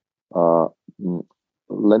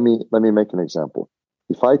 Let me make an example.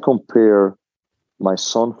 If I compare my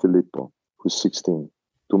son Filippo, who's 16,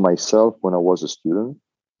 to myself when I was a student,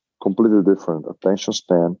 completely different attention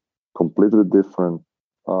span, completely different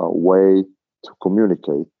way to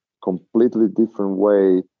communicate, completely different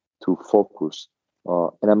way to focus.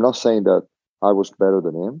 And I'm not saying that I was better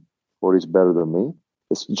than him or he's better than me.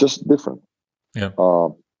 It's just different. Yeah.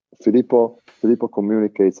 Filippo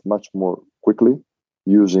communicates much more quickly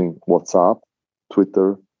using WhatsApp,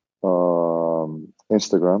 Twitter,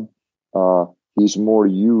 Instagram. He's more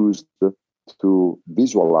used to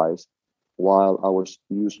visualize, while I was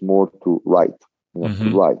used more to write.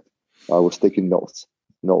 To write. I was taking notes.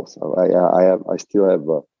 I still have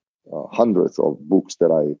hundreds of books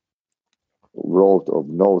that I wrote of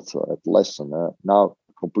notes at lesson. Now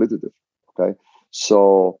completely different. Okay,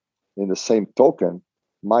 so in the same token,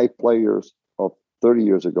 my players of 30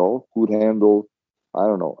 years ago could handle, I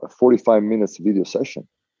don't know, a 45 minutes video session.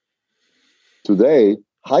 Today,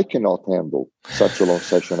 I cannot handle such a long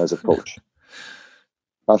session as a coach.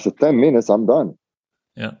 After 10 minutes, I'm done.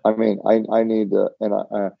 Yeah. I mean, I need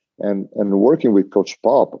and working with Coach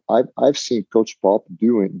Pop, I've seen Coach Pop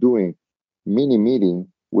doing mini meeting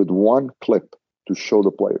with one clip to show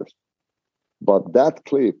the players, but that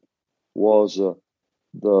clip was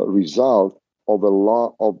the result of a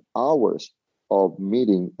lot of hours of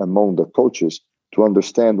meeting among the coaches to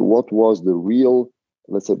understand what was the real,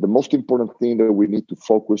 let's say, the most important thing that we need to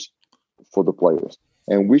focus for the players,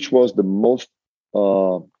 and which was the most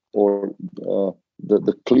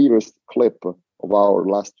the clearest clip of our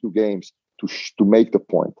last two games to make the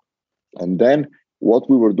point. And then what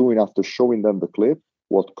we were doing after showing them the clip,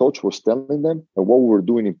 what coach was telling them, and what we were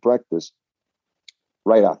doing in practice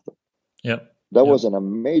right after. Yeah. That was an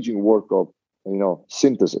amazing work of,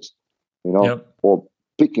 synthesis, or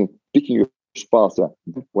picking your spots.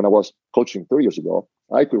 When I was coaching 3 years ago,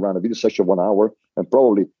 I could run a video session of 1 hour and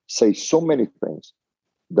probably say so many things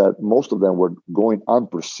that most of them were going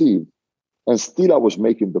unperceived. And still I was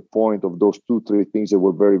making the point of those 2-3 things that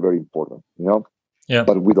were very, very important,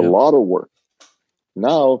 but with a lot of work.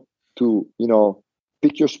 Now to,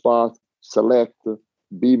 pick your spot, select,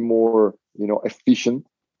 be more, efficient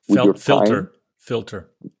with your time. Filter.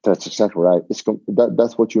 That's exactly right.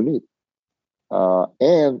 That's what you need.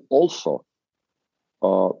 And also,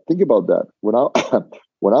 think about that.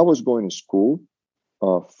 When I was going to school,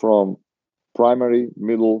 from primary,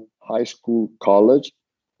 middle, high school, college,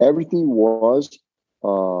 everything was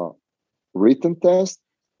written test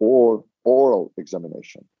or oral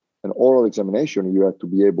examination. An oral examination, you have to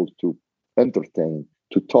be able to entertain,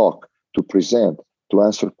 to talk, to present, to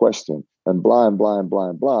answer questions, and blah, and blah, and blah,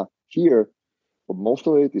 and blah. Here, most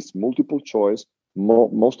of it is multiple choice.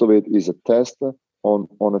 Most of it is a test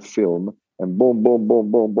on a film, and boom, boom,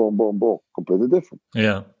 boom, boom, boom, boom, boom. Completely different.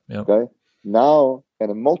 Yeah. Okay. Now, an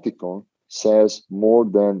emoticon says more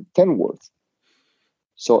than 10 words.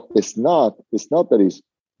 So it's not that it's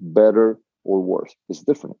better or worse. It's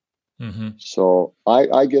different. Mm-hmm. So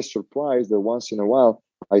I get surprised that once in a while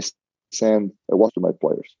I send a WhatsApp to my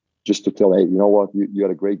players just to tell, hey, you know what, you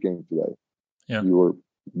had a great game today. Yeah. You were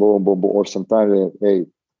boom, boom, boom. Or sometimes, hey,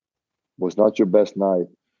 was not your best night,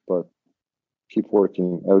 but keep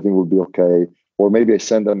working. Everything will be okay. Or maybe I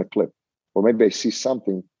send them a clip, or maybe I see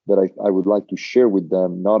something that I would like to share with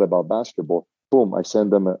them, not about basketball. Boom, I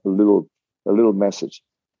send them a little message.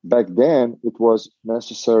 Back then, it was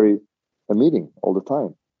necessary a meeting all the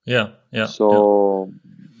time. Yeah. So,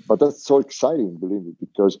 but that's so exciting, believe me,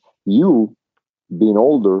 because you, being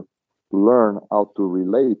older, learn how to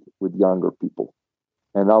relate with younger people,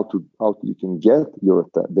 and how you can get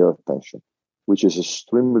their attention, which is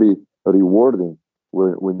extremely rewarding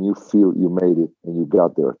when you feel you made it and you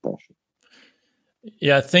got their attention.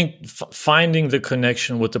 Yeah, I think finding the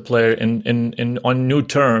connection with the player in on new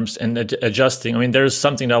terms and adjusting. I mean, there's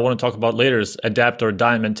something that I want to talk about later, is adapt or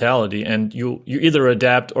die mentality. And you either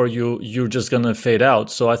adapt or you're just gonna fade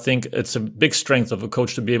out. So I think it's a big strength of a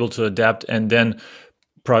coach to be able to adapt and then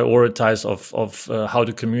prioritize of how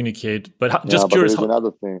to communicate. But just curious. There is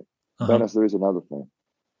another thing, Dennis. There is another thing.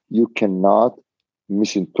 You cannot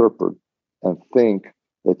misinterpret and think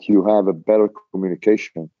that you have a better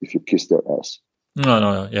communication if you kiss their ass.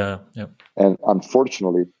 No, yeah. And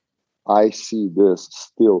unfortunately, I see this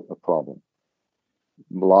still a problem.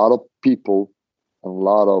 A lot of people,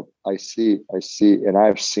 I see, and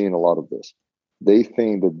I've seen a lot of this. They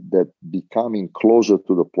think that becoming closer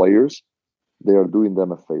to the players, they are doing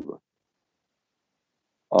them a favor.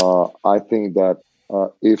 I think that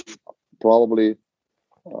if probably,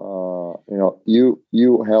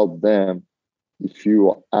 you help them if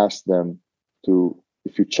you ask them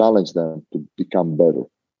if you challenge them to become better.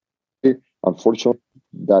 Unfortunately,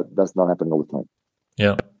 that's not happening all the time.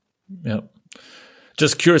 Yeah.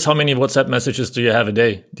 Just curious, how many WhatsApp messages do you have a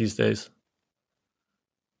day these days?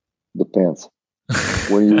 Depends.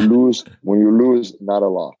 When you lose, not a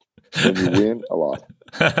lot. When you win, a lot.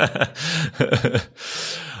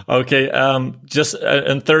 Okay, just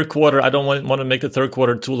in third quarter, I don't want to make the third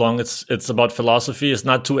quarter too long. It's about philosophy. It's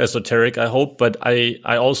not too esoteric, I hope, but I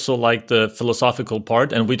also like the philosophical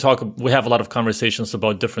part, and we have a lot of conversations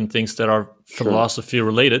about different things that are Sure. philosophy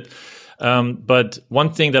related. But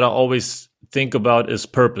one thing that I always think about is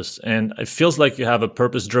purpose, and it feels like you have a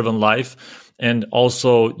purpose-driven life, and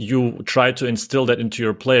also you try to instill that into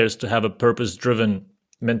your players to have a purpose-driven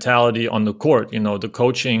mentality on the court. You know, the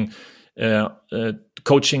coaching, uh, uh,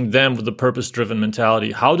 coaching them with the purpose-driven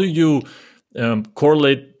mentality. How do you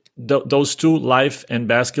correlate those two, life and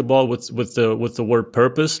basketball, with the word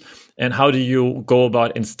purpose, and how do you go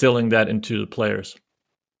about instilling that into the players?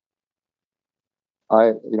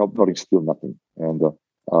 Not instill nothing, and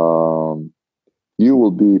you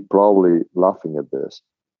will be probably laughing at this,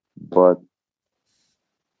 but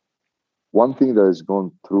one thing that has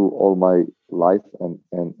gone through all my life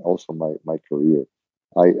and also my career,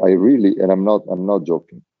 I really, and I'm not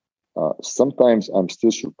joking. Sometimes I'm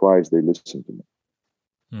still surprised they listen to me.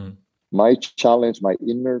 Mm. My challenge, my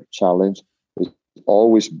inner challenge, has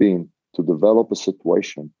always been to develop a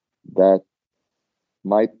situation that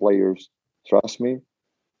my players trust me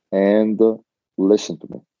and listen to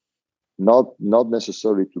me. Not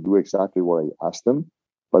necessarily to do exactly what I asked them,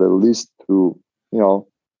 but at least to,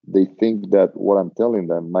 they think that what I'm telling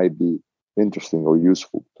them might be interesting or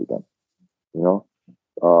useful to them. You know,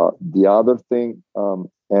 the other thing,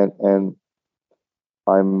 and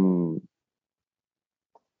I'm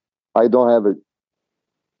I don't have a,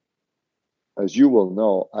 as you will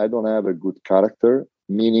know, I don't have a good character,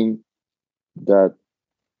 meaning that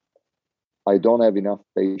I don't have enough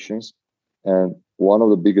patience. And one of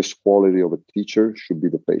the biggest quality of a teacher should be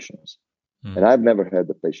the patience. And Mm. I've never had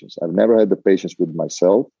the patience. I've never had the patience with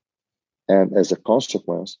myself. And as a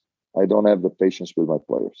consequence, I don't have the patience with my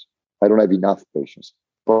players. I don't have enough patience.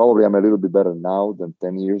 Probably I'm a little bit better now than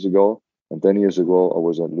 10 years ago. And 10 years ago, I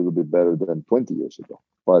was a little bit better than 20 years ago.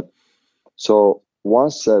 But so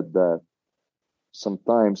once said that,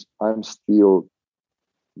 sometimes I'm still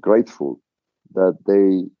grateful that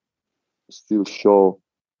they still show,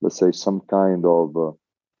 let's say, some kind of,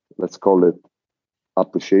 let's call it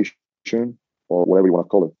appreciation or whatever you want to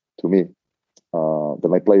call it to me. That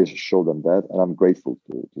my players show them that, and I'm grateful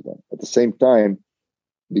to them. At the same time,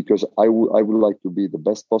 because I would like to be the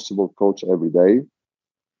best possible coach every day,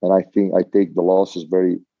 and I think I take the losses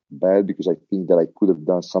very bad because I think that I could have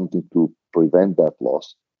done something to prevent that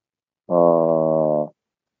loss. Uh,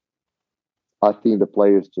 I think the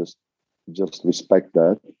players just respect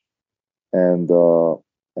that, and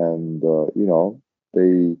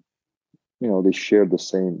they they share the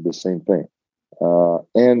same thing.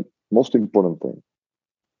 And most important thing,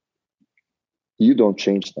 you don't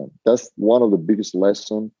change them. That's one of the biggest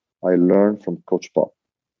lessons I learned from Coach Pop.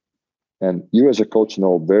 And you, as a coach,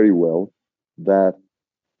 know very well that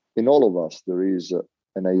in all of us, there is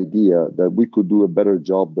an idea that we could do a better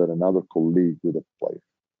job than another colleague with a player.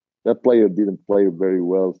 That player didn't play very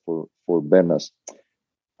well for Benas.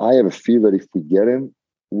 I have a feel that if we get him,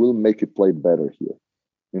 we'll make it play better here.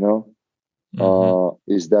 You know,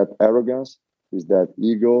 Mm-hmm. is that arrogance? Is that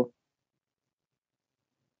ego?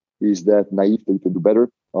 Is that naive that you can do better?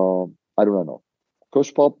 I don't know.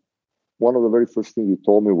 Coach Pop, one of the very first things he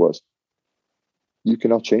told me was, you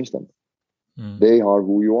cannot change them. Mm. They are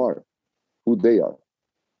who you are, who they are.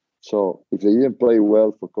 So if they didn't play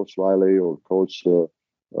well for Coach Riley or Coach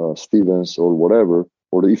Stevens or whatever,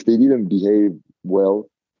 or if they didn't behave well,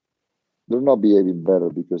 they're not behaving better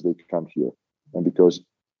because they come here and because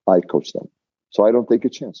I coach them. So I don't take a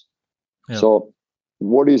chance. Yeah. So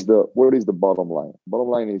what is the bottom line? Bottom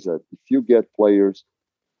line is that if you get players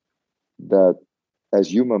that,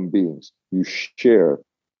 as human beings, you share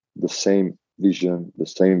the same vision, the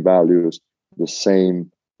same values, the same,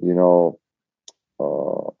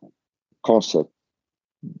 uh, concept,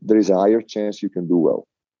 there is a higher chance you can do well.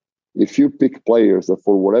 If you pick players that,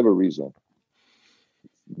 for whatever reason,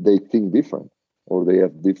 they think different or they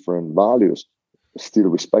have different values, still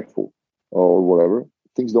respectful or whatever,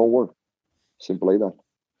 things don't work. Simple like that.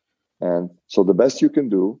 And so the best you can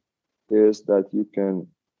do is that you can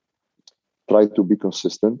try to be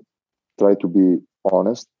consistent, try to be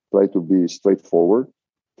honest, try to be straightforward,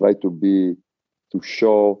 try to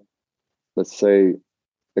show, let's say,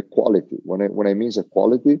 equality. When I mean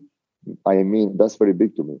equality, I mean that's very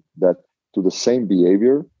big to me. That to the same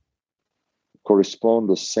behavior correspond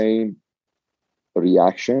the same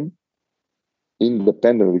reaction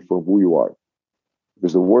independently from who you are.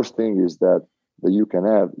 Because the worst thing is that you can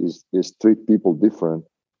have is treat people different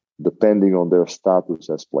depending on their status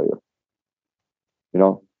as player. You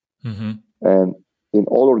know, Mm-hmm. and in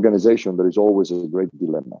all organization there is always a great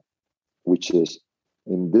dilemma, which is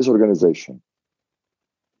in this organization,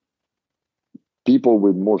 people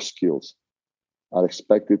with more skills are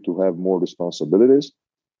expected to have more responsibilities,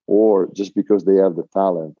 or just because they have the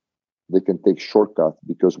talent, they can take shortcuts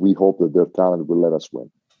because we hope that their talent will let us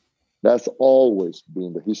win. That's always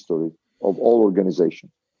been the history of all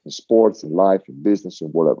organizations, in sports, in life, in business, in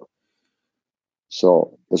whatever.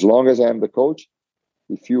 So as long as I am the coach,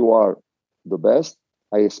 if you are the best,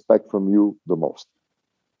 I expect from you the most.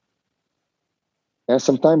 And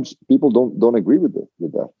sometimes people don't agree with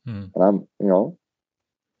that. Mm. And I'm,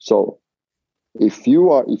 so if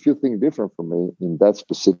you think different from me in that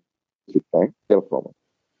specific thing, you have a problem.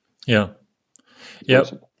 Yeah. Yeah.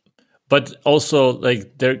 But also,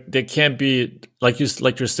 like there can't be, like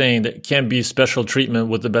you're saying, there can't be special treatment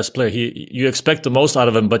with the best player. You expect the most out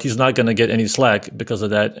of him, but he's not going to get any slack because of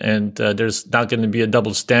that. And there's not going to be a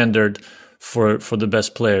double standard for the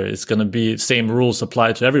best player. It's going to be same rules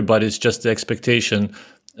apply to everybody. It's just the expectation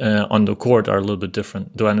on the court are a little bit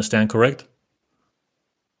different. Do I understand correct?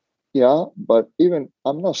 Yeah, but even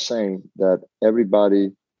I'm not saying that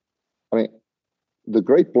everybody. I mean, the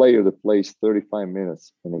great player that plays 35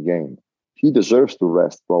 minutes in a game, he deserves to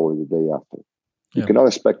rest probably the day after. You cannot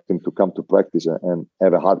expect him to come to practice and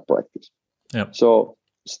have a hard practice. Yeah. So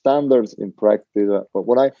standards in practice. But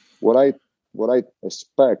what I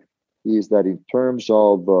expect is that in terms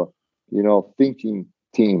of thinking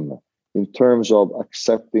team, in terms of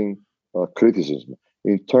accepting criticism,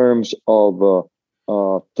 in terms of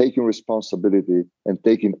taking responsibility and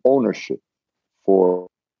taking ownership for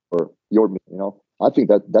your, I think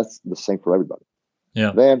that's the same for everybody.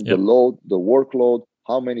 Yeah. Then the load, the workload,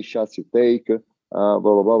 how many shots you take, blah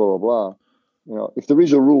blah blah blah blah. If there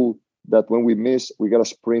is a rule that when we miss, we gotta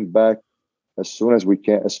sprint back as soon as we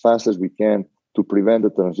can, as fast as we can, to prevent the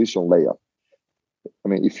transition layup. I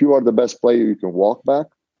mean, if you are the best player, you can walk back.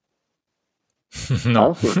 No. I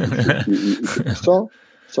don't think you should.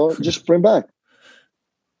 So just sprint back.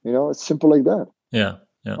 It's simple like that. Yeah.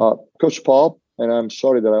 Yeah. Coach Pop, and I'm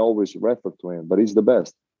sorry that I always refer to him, but he's the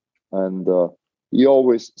best. And he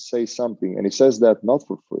always says something, and he says that not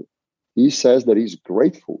for free. He says that he's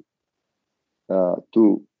grateful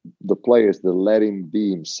to the players that let him be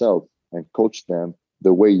himself and coach them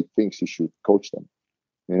the way he thinks he should coach them.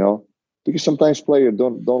 Because sometimes players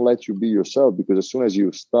don't let you be yourself, because as soon as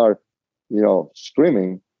you start,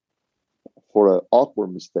 screaming for an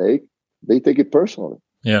awkward mistake, they take it personally.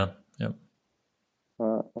 Yeah. Yeah.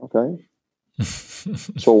 Okay.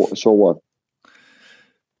 So what?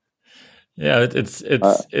 Yeah,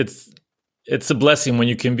 it's a blessing when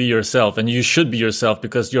you can be yourself, and you should be yourself,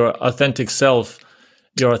 because your authentic self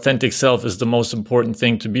is the most important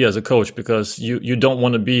thing to be as a coach, because you don't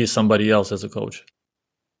want to be somebody else as a coach.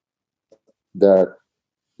 That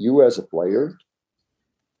you as a player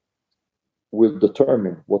will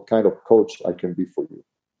determine what kind of coach I can be for you.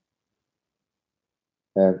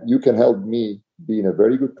 And you can help me being a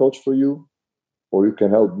very good coach for you, or you can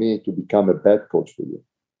help me to become a bad coach for you.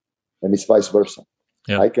 And it's vice versa.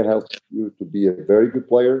 Yeah. I can help you to be a very good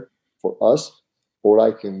player for us, or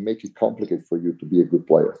I can make it complicated for you to be a good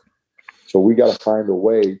player. So we got to find a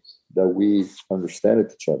way that we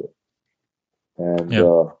understand each other. And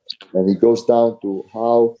and it goes down to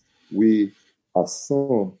how we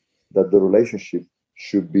assume that the relationship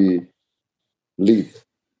should be lived.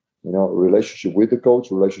 Relationship with the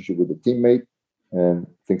coach, relationship with the teammate, and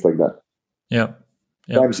things like that. Yeah.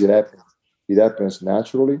 Sometimes it happens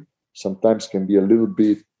naturally. Sometimes can be a little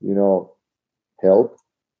bit, help.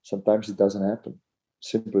 Sometimes it doesn't happen.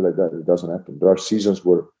 Simply like that, it doesn't happen. There are seasons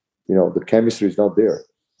where, the chemistry is not there,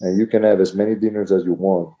 and you can have as many dinners as you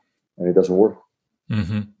want, and it doesn't work.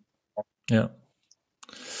 Mm-hmm. Yeah.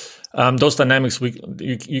 Those dynamics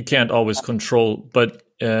you can't always control, but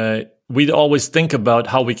we always think about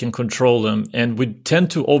how we can control them, and we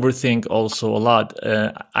tend to overthink also a lot.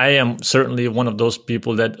 I am certainly one of those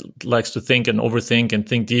people that likes to think and overthink and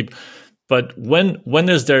think deep. But when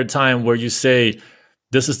is there a time where you say,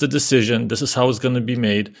 this is the decision, this is how it's going to be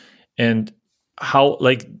made, and how,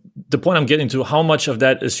 like, the point I'm getting to, how much of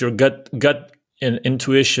that is your gut and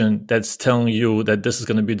intuition that's telling you that this is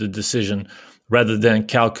going to be the decision, rather than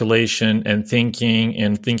calculation and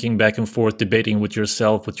thinking back and forth, debating with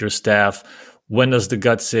yourself, with your staff? When does the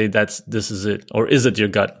gut say this is it, or is it your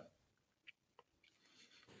gut?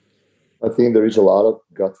 I think there is a lot of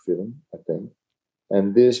gut feeling, I think.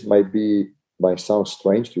 And this might sound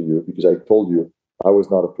strange to you, because I told you I was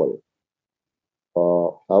not a player.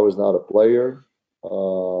 I was not a player,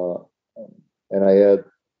 and I had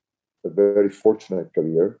a very fortunate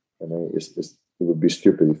career, and it would be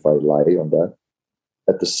stupid if I lie on that.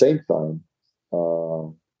 At the same time,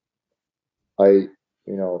 I,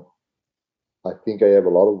 you know, I think I have a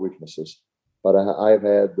lot of weaknesses, but I've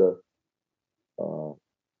had uh,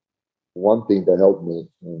 one thing that helped me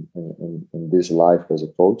in this life as a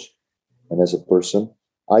coach and as a person.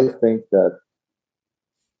 I think that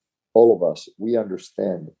all of us, we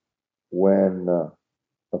understand when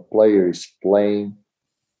a player is playing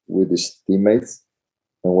with his teammates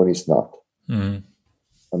and when he's not. Mm.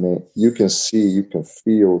 I mean, you can see, you can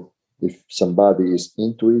feel if somebody is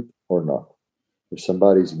into it or not, if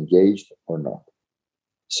somebody is engaged or not.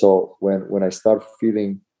 So when I start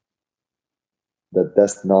feeling that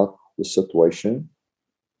that's not the situation,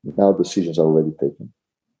 now decisions are already taken.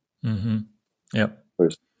 Mm-hmm. Yep.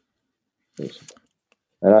 First.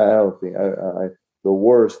 And I don't think the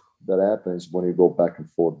worst that happens when you go back and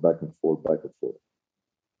forth, back and forth, back and forth.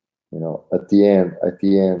 At the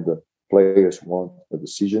end, the players want a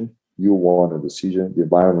decision. You want a decision. The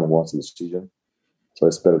environment wants a decision. So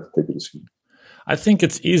it's better to take a decision. I think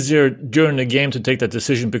it's easier during the game to take that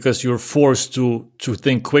decision because you're forced to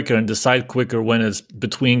think quicker and decide quicker when it's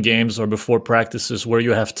between games or before practices where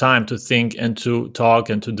you have time to think and to talk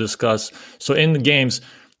and to discuss. So in the games,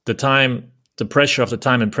 the pressure of the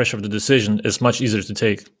time and pressure of the decision is much easier to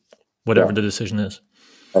take, whatever the decision is.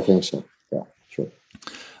 I think so. Yeah, sure.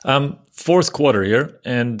 Fourth quarter here,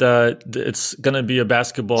 and it's going to be a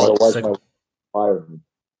basketball. Otherwise, my fire me.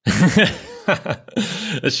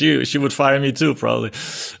 She would fire me too, probably.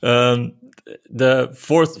 The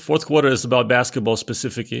fourth quarter is about basketball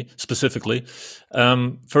specifically.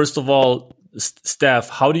 First of all, staff.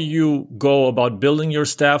 How do you go about building your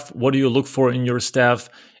staff? What do you look for in your staff,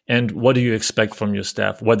 and what do you expect from your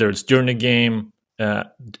staff? Whether it's during the game,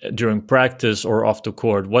 during practice, or off the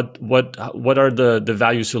court. What are the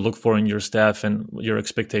values you look for in your staff and your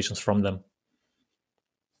expectations from them?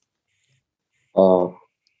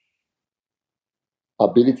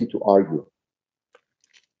 Ability to argue.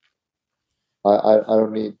 I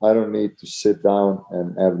don't need to sit down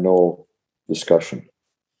and have no discussion.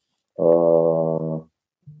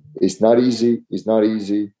 It's not easy. It's not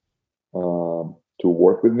easy to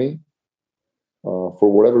work with me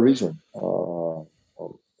for whatever reason.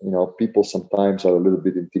 People sometimes are a little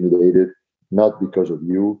bit intimidated, not because of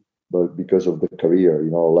you, but because of the career.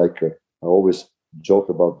 I always joke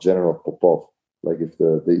about General Popov. Like if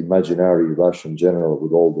the imaginary Russian general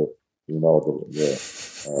with all the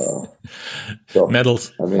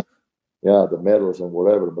medals. I mean, yeah, the medals and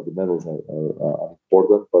whatever, but the medals are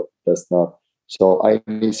important, but that's not. So I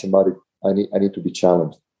need somebody. I need to be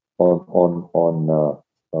challenged on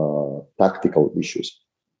tactical issues,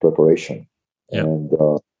 preparation, and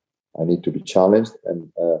I need to be challenged.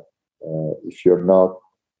 And if you're not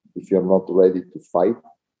ready to fight,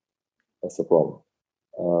 that's a problem.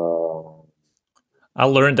 I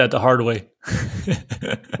learned that the hard way.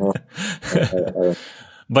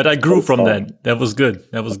 But I grew from that. That was good.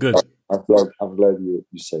 I'm glad you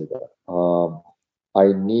say that.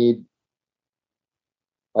 I need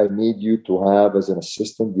you to have, as an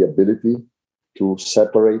assistant, the ability to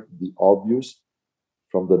separate the obvious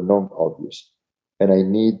from the non-obvious. And I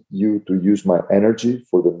need you to use my energy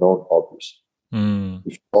for the non-obvious. Mm.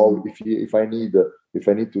 If I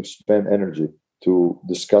need to spend energy to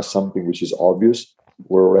discuss something which is obvious,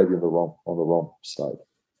 we're already on the wrong side.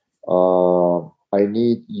 I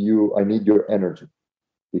need your energy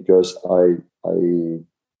because I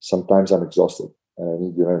sometimes I'm exhausted and I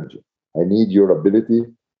need your energy. I need your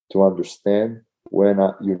ability to understand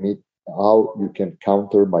how you can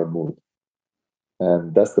counter my mood,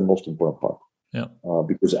 and that's the most important part. Yeah.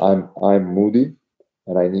 Because I'm moody,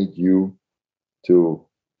 and I need you to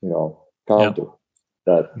counter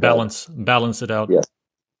that. Balance it out.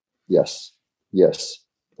 Yes.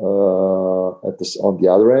 On the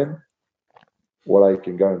other end, what I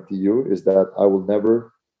can guarantee you is that I will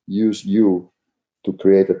never use you to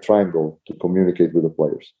create a triangle to communicate with the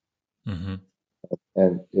players. Mm-hmm.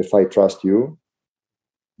 And if I trust you,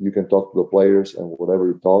 you can talk to the players, and whatever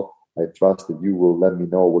you talk, I trust that you will let me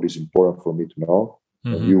know what is important for me to know,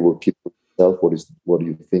 mm-hmm. and you will keep for yourself what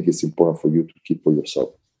you think is important for you to keep for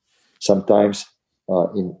yourself. Sometimes,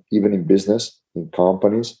 even in business, in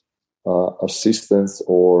companies, assistants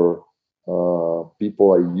or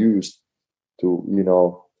people are used to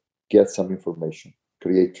get some information,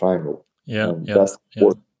 create triangle. That's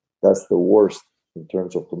the worst in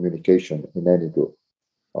terms of communication in any group.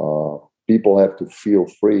 People have to feel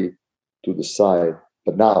free to decide,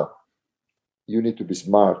 but now you need to be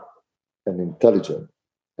smart and intelligent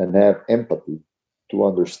and have empathy to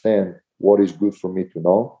understand what is good for me to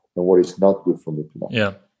know and what is not good for me to know.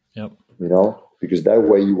 Yeah. Yeah. You know, because that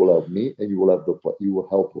way you will help me and you will help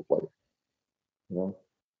the player. You know,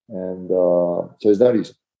 and so it's not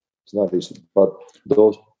easy. It's not easy. But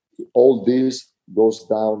all this goes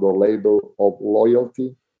down the label of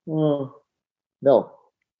loyalty. No,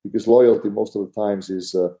 because loyalty most of the times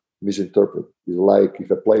is misinterpreted. It's like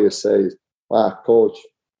if a player says, coach,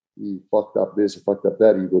 he fucked up this, he fucked up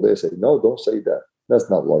that, you go there and say, no, don't say that. That's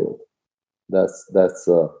not loyalty. That's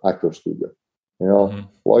actor studio. You know,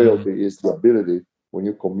 loyalty is the ability when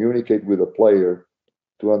you communicate with a player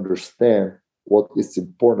to understand what is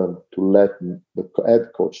important to let the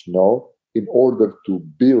head coach know in order to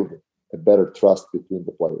build a better trust between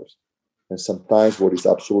the players. And sometimes what is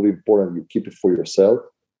absolutely important, you keep it for yourself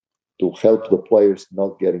to help the players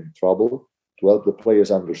not get in trouble, to help the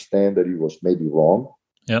players understand that he was maybe wrong.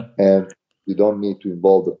 Yeah. And you don't need to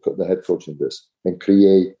involve the head coach in this and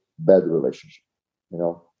create bad relationship. You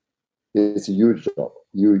know, it's a huge job.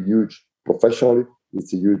 Huge professionally,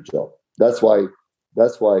 it's a huge job. That's why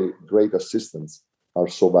great assistants are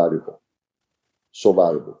so valuable.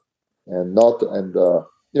 And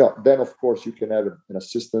then of course you can have an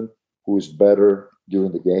assistant who is better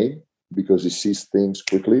during the game because he sees things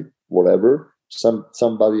quickly, whatever.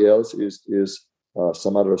 Somebody else is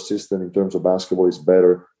some other assistant in terms of basketball is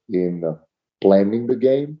better in planning the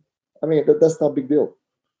game. I mean, that's not a big deal.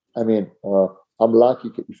 I mean, I'm lucky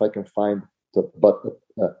if I can find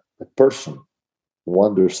a person who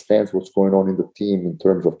understands what's going on in the team in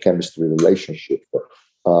terms of chemistry, relationship,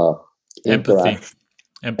 empathy,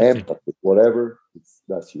 whatever.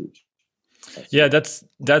 That's huge.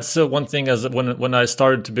 That's one thing. As when I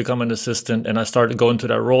started to become an assistant and I started going to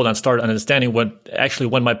that role and I started understanding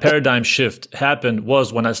when my paradigm shift happened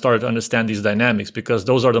was when I started to understand these dynamics, because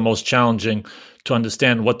those are the most challenging to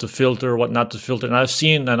understand, what to filter, what not to filter. And I've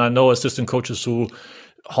seen and I know assistant coaches who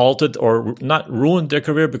halted or not ruined their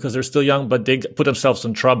career because they're still young, but they put themselves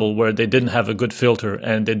in trouble where they didn't have a good filter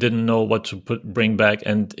and they didn't know what to bring back,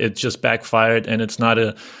 and it just backfired. And it's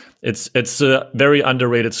a very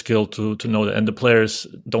underrated skill to know that, and the players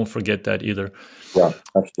don't forget that either. Yeah,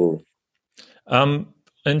 absolutely.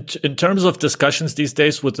 And in terms of discussions these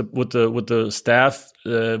days with the staff,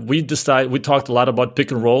 we talked a lot about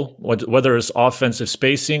pick and roll, whether it's offensive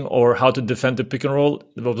spacing or how to defend the pick and roll.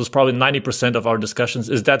 It was probably 90% of our discussions.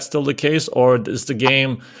 Is that still the case, or are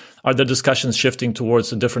the discussions shifting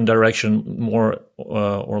towards a different direction, more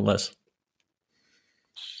or less?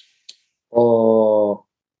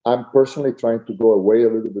 I'm personally trying to go away a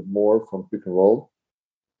little bit more from pick and roll.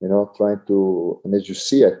 You know, and as you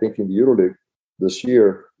see, I think in the EuroLeague this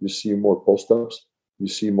year, you see more post-ups, you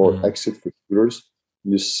see more exit for shooters.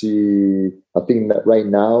 You see, I think that right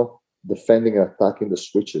now, defending and attacking the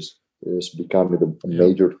switches is becoming a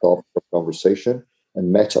major topic of conversation,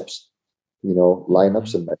 and matchups, you know,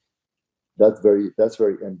 lineups and matchups. That's very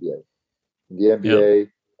NBA. In the NBA,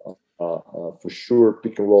 for sure,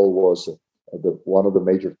 pick and roll was one of the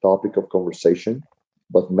major topic of conversation,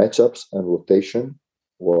 but matchups and rotation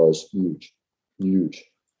was huge.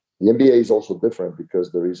 The NBA is also different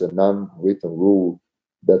because there is a non-written rule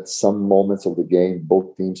that some moments of the game,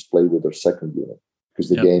 both teams play with their second unit because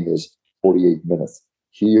the game is 48 minutes.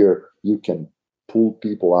 Here, you can pull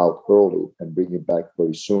people out early and bring it back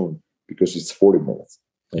very soon because it's 40 minutes.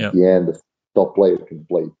 At the end, the top player can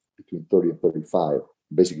play between 30 and 35.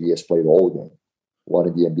 Basically, he has played all game. While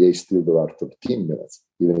in the NBA, still there are 13 minutes,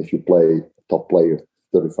 even if you play top player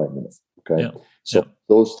 35 minutes. Okay.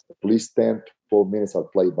 Those at least 10, 12 minutes are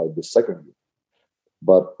played by the second unit.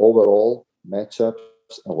 But overall, matchups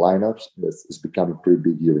and lineups is becoming pretty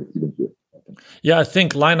big here, even here. Yeah, I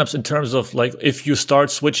think lineups in terms of like if you start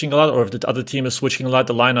switching a lot or if the other team is switching a lot,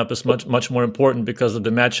 the lineup is much more important because of the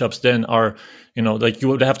matchups then are, you know, like you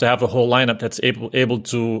would have to have a whole lineup that's able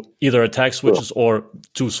to either attack switches or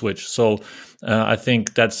to switch. So I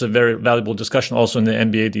think that's a very valuable discussion also in the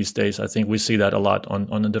NBA these days. I think we see that a lot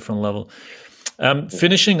on a different level.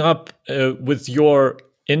 Finishing up with your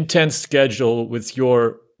intense schedule, with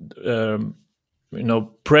your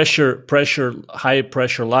pressure, high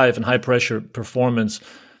pressure life and high pressure performance,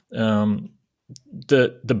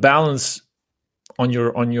 the balance on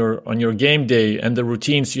your game day and the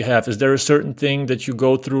routines you have. Is there a certain thing that you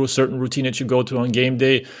go through, a certain routine that you go through on game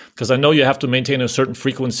day? Because I know you have to maintain a certain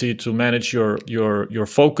frequency to manage your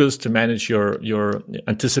focus, to manage your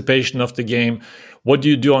anticipation of the game. What do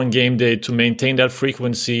you do on game day to maintain that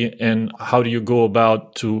frequency, and how do you go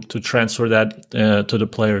about to transfer that to the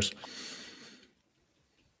players?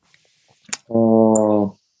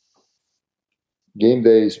 Game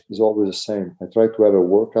day is always the same. I try to have a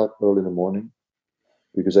workout early in the morning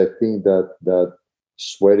because I think that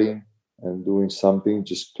sweating and doing something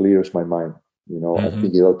just clears my mind. I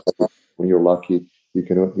think when you're lucky, you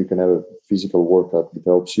can have a physical workout that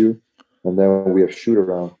helps you, and then we have shoot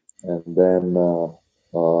around, and then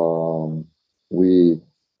we.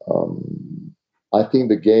 I think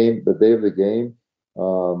the day of the game,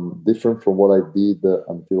 different from what I did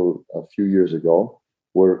until a few years ago,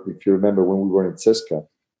 where if you remember when we were in Cesca,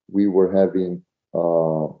 we were having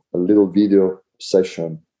a little video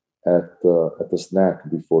session at the snack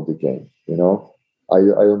before the game. I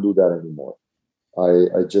don't do that anymore.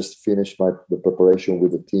 I just finish the preparation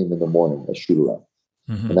with the team in the morning. I shoot around,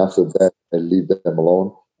 and after that, I leave them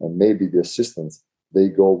alone. And maybe the assistants, they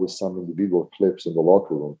go with some individual clips in the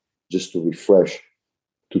locker room just to refresh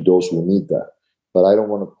to those who need that. But I don't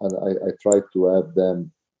want to. I try to have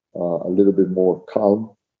them a little bit more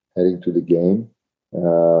calm heading to the game,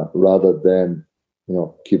 rather than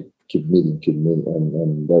keep meeting,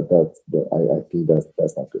 and I think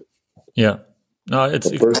that's not good. Yeah, no, it's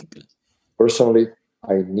personally,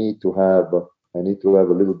 I need to have a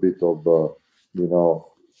little bit of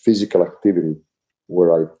physical activity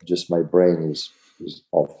where my brain is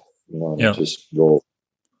off, and just go.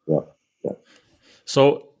 Yeah.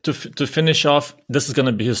 So to finish off, this is going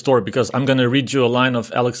to be historic because I'm going to read you a line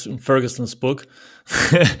of Alex Ferguson's book.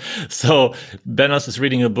 So Benos is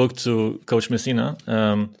reading a book to Coach Messina,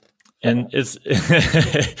 and it's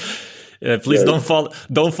please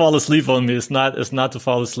don't fall asleep on me. It's not to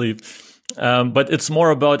fall asleep, but it's more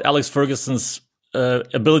about Alex Ferguson's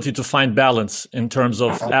ability to find balance in terms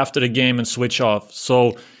of after the game and switch off.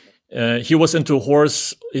 So. He was into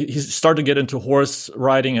he started to get into horse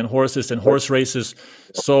riding and horses and horse races.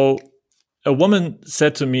 So a woman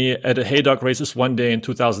said to me at a haydock races one day in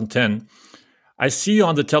 2010, I see you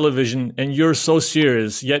on the television and you're so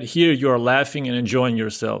serious, yet here you are laughing and enjoying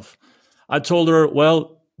yourself. I told her,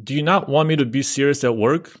 well, do you not want me to be serious at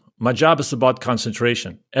work? My job is about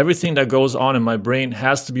concentration. Everything that goes on in my brain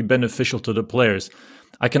has to be beneficial to the players.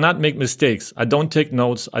 I cannot make mistakes. I don't take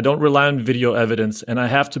notes. I don't rely on video evidence, and I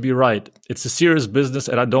have to be right. It's a serious business,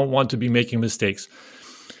 and I don't want to be making mistakes.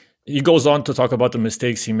 He goes on to talk about the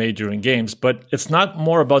mistakes he made during games, but it's not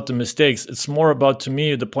more about the mistakes. It's more about, to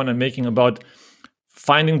me, the point I'm making about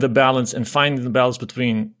finding the balance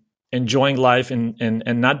between enjoying life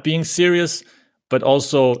and not being serious, but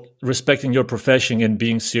also respecting your profession and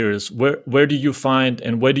being serious. Where do you find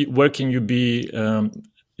and where can you be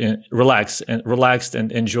relaxed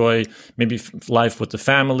and enjoy maybe life with the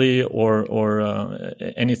family or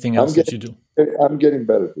anything else that you do? I'm getting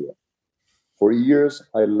better here. For years,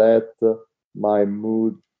 I let my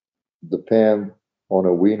mood depend on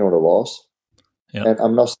a win or a loss. Yeah. And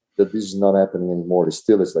I'm not saying that this is not happening anymore. It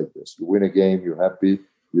still is like this. You win a game, you're happy.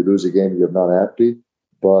 You lose a game, you're not happy.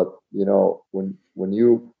 But, when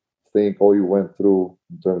you think all you went through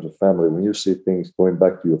in terms of family, when you see things, going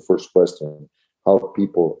back to your first question, how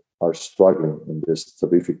people are struggling in this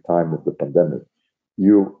terrific time of the pandemic,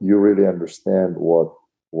 you really understand what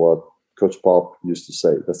Coach Pop used to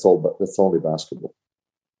say. That's only basketball,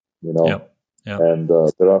 Yeah. And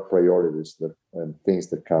there are priorities and things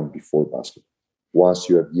that come before basketball. Once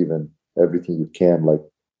you have given everything you can, like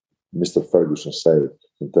Mr. Ferguson said,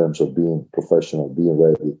 in terms of being professional, being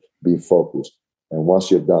ready, being focused, and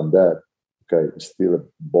once you've done that, okay, it's still a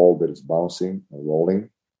ball that is bouncing and rolling.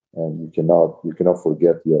 And you cannot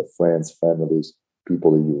forget your friends, families,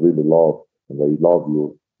 people that you really love, and they love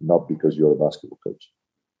you not because you're a basketball coach.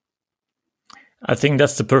 I think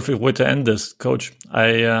that's the perfect way to end this, Coach.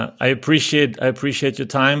 I appreciate your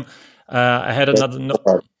time. I had another note.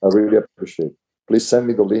 I really appreciate. Please send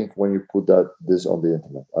me the link when you put this on the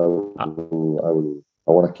internet.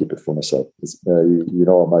 I want to keep it for myself. You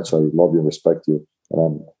know how much I love you and respect you, and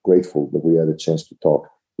I'm grateful that we had a chance to talk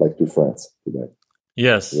like two friends today.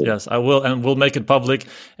 Yes, I will, and we'll make it public.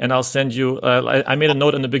 And I'll send you. I made a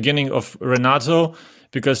note in the beginning of Renato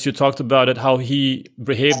because you talked about it, how he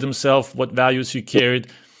behaved himself, what values he carried,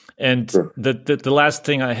 and sure. The last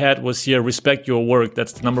thing I had was here: respect your work.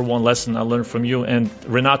 That's the number one lesson I learned from you. And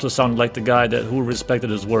Renato sounded like the guy who respected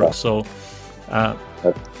his work. Yeah. So,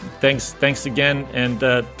 thanks again, and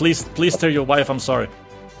please tell your wife I'm sorry.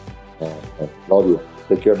 Love you.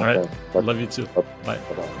 Take care. All right, love you too. Bye.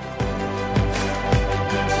 Bye.